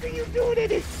fuck are you doing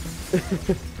in it?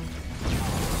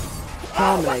 Dominic.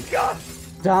 Oh my god!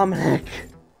 Dominic.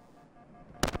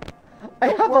 I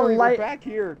Don't have worry, a we're life. back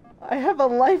here. I have a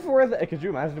life worth. Could you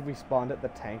imagine if we spawned at the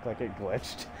tank like it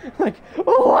glitched? Like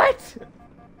what?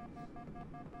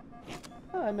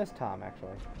 Oh, I miss Tom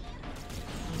actually.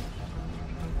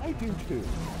 I do too.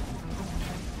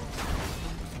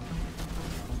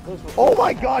 Oh Oh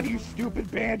my god, you stupid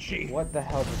Banshee! What the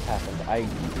hell just happened?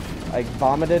 I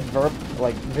vomited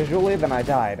like visually, then I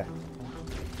died.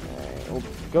 Well,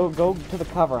 go to the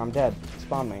cover. I'm dead.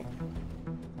 Spawn me.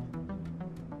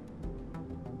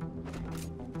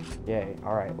 Yay.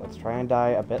 All right. Let's try and die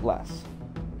a bit less.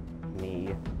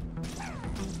 Me.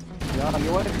 No,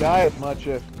 you wouldn't die as much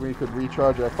if we could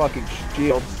recharge our fucking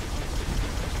shields.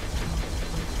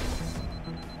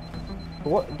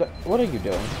 What are you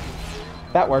doing?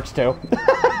 That works too.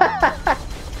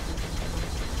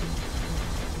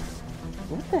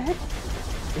 What the heck?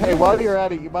 Hey, while you're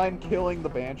at it, you mind killing the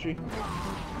Banshee?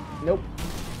 Nope.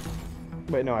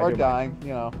 Wait, no, I Or do. dying, you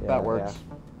know, Yeah, that works.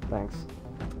 yeah. Thanks.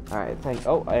 Alright,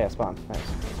 oh, yeah, spawn.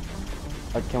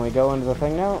 Nice. Can we go into the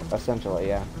thing now? Essentially,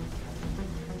 yeah.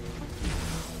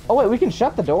 Oh wait, we can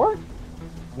shut the door?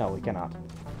 No, we cannot.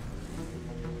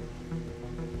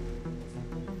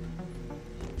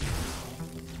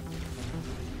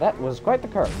 That was quite the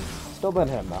curve. Still been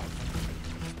him though.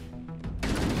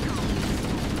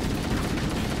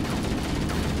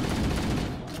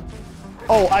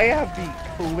 Oh, I have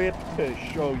the clip to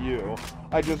show you.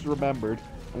 I just remembered.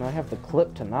 And I have the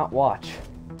clip to not watch.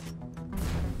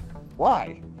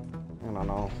 Why? I don't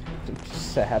know. It's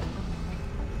just sad.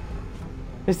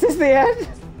 Is this the end?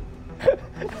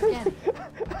 Again.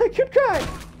 I could cry!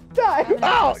 Die! Covenant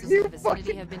Oh, forces you in the vicinity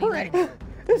fucking have been prick. eliminated.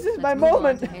 This is my Let's move on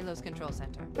moment! to Halo's control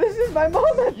center. This is my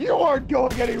moment! You aren't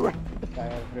going anywhere. I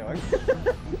have a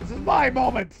feeling. This is my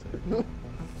moment.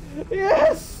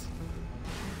 Yes!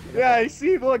 Yeah, I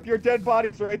see. Look, your dead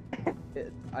body's right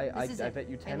there. I This is bet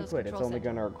you 10 Halo's quid. It's control only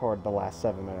center. gonna record the last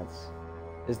 7 minutes.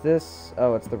 Is this...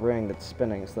 Oh, it's the ring that's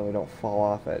spinning so we don't fall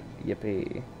off it.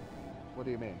 Yippee. What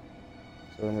do you mean?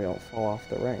 So then we don't fall off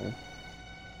the ring.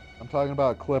 I'm talking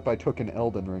about a clip I took in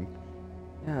Elden Ring.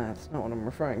 Yeah, that's not what I'm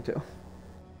referring to.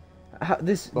 How,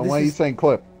 this But why are you saying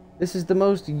clip? This is the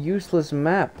most useless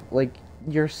map. Like,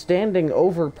 you're standing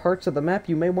over parts of the map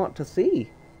you may want to see.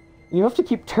 You have to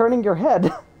keep turning your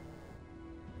head.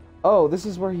 Oh, this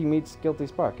is where he meets Guilty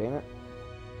Spark, ain't it?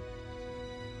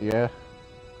 Yeah.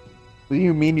 What do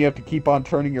you mean you have to keep on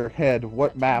turning your head?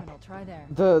 What That map? terminal, try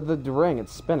there. The ring,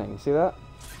 it's spinning. See that?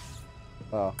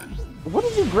 Oh. What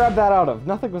did you grab that out of?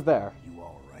 Nothing was there. You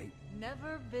all right?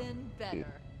 Never been better. Yeah.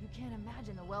 You can't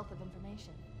imagine the wealth of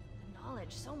information. The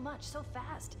knowledge, so much, so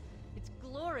fast. It's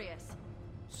glorious.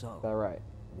 So, Is that right?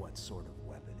 what sort of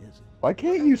weapon is it? Why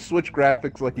can't you switch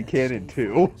graphics like you can in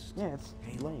 2? Yeah, it's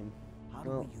lame. How do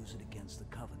Well- we use it against the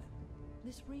Covenant?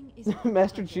 This ring is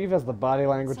Master Chief has the body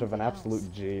language of an Something absolute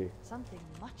else. G. something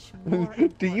much more.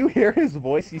 Do you hear his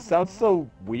voice? He sounds so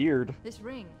weird. This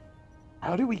ring.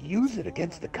 How do we use it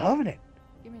against the Covenant?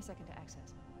 Give me a second to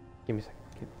access. Give me a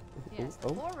second. Yes, the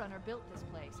Oh. Forerunner built this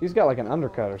place. He's got like an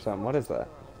undercut or something. What is that?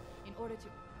 In order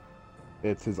to.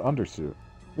 It's his undersuit.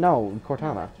 No, No,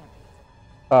 Cortana. that can't be.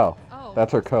 Oh, Oh,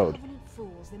 that's her those code. Covenant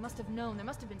fools. They must have known. There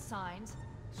must have been signs.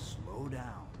 Slow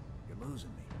down. You're losing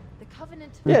me. The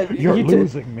Covenant. Yeah, You're he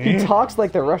losing me. He talks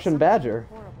like the Russian Something Badger.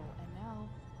 Horrible, and now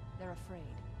they're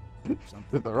afraid. Something.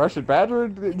 Did the Russian Badger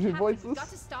Captain, voice we've got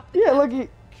to this? stop the Yeah, Captain. look, he...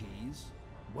 Keys?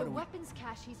 The What do we... weapons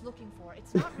cache he's looking for.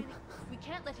 It's not really. We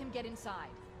can't let him get inside.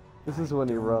 This is when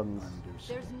he don't runs. understand.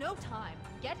 There's no time.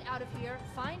 Get out of here.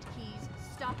 Find keys.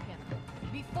 Stop him.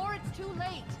 Before it's too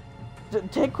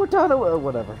late. Take Cortana,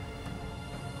 whatever.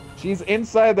 She's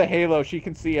inside the Halo. She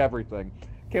can see everything.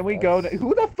 Can we go? Yes.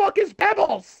 Who the fuck is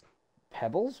Pebbles?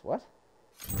 Pebbles? What?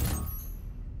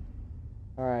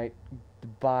 Alright.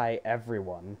 Bye,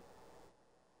 everyone.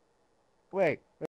 Wait.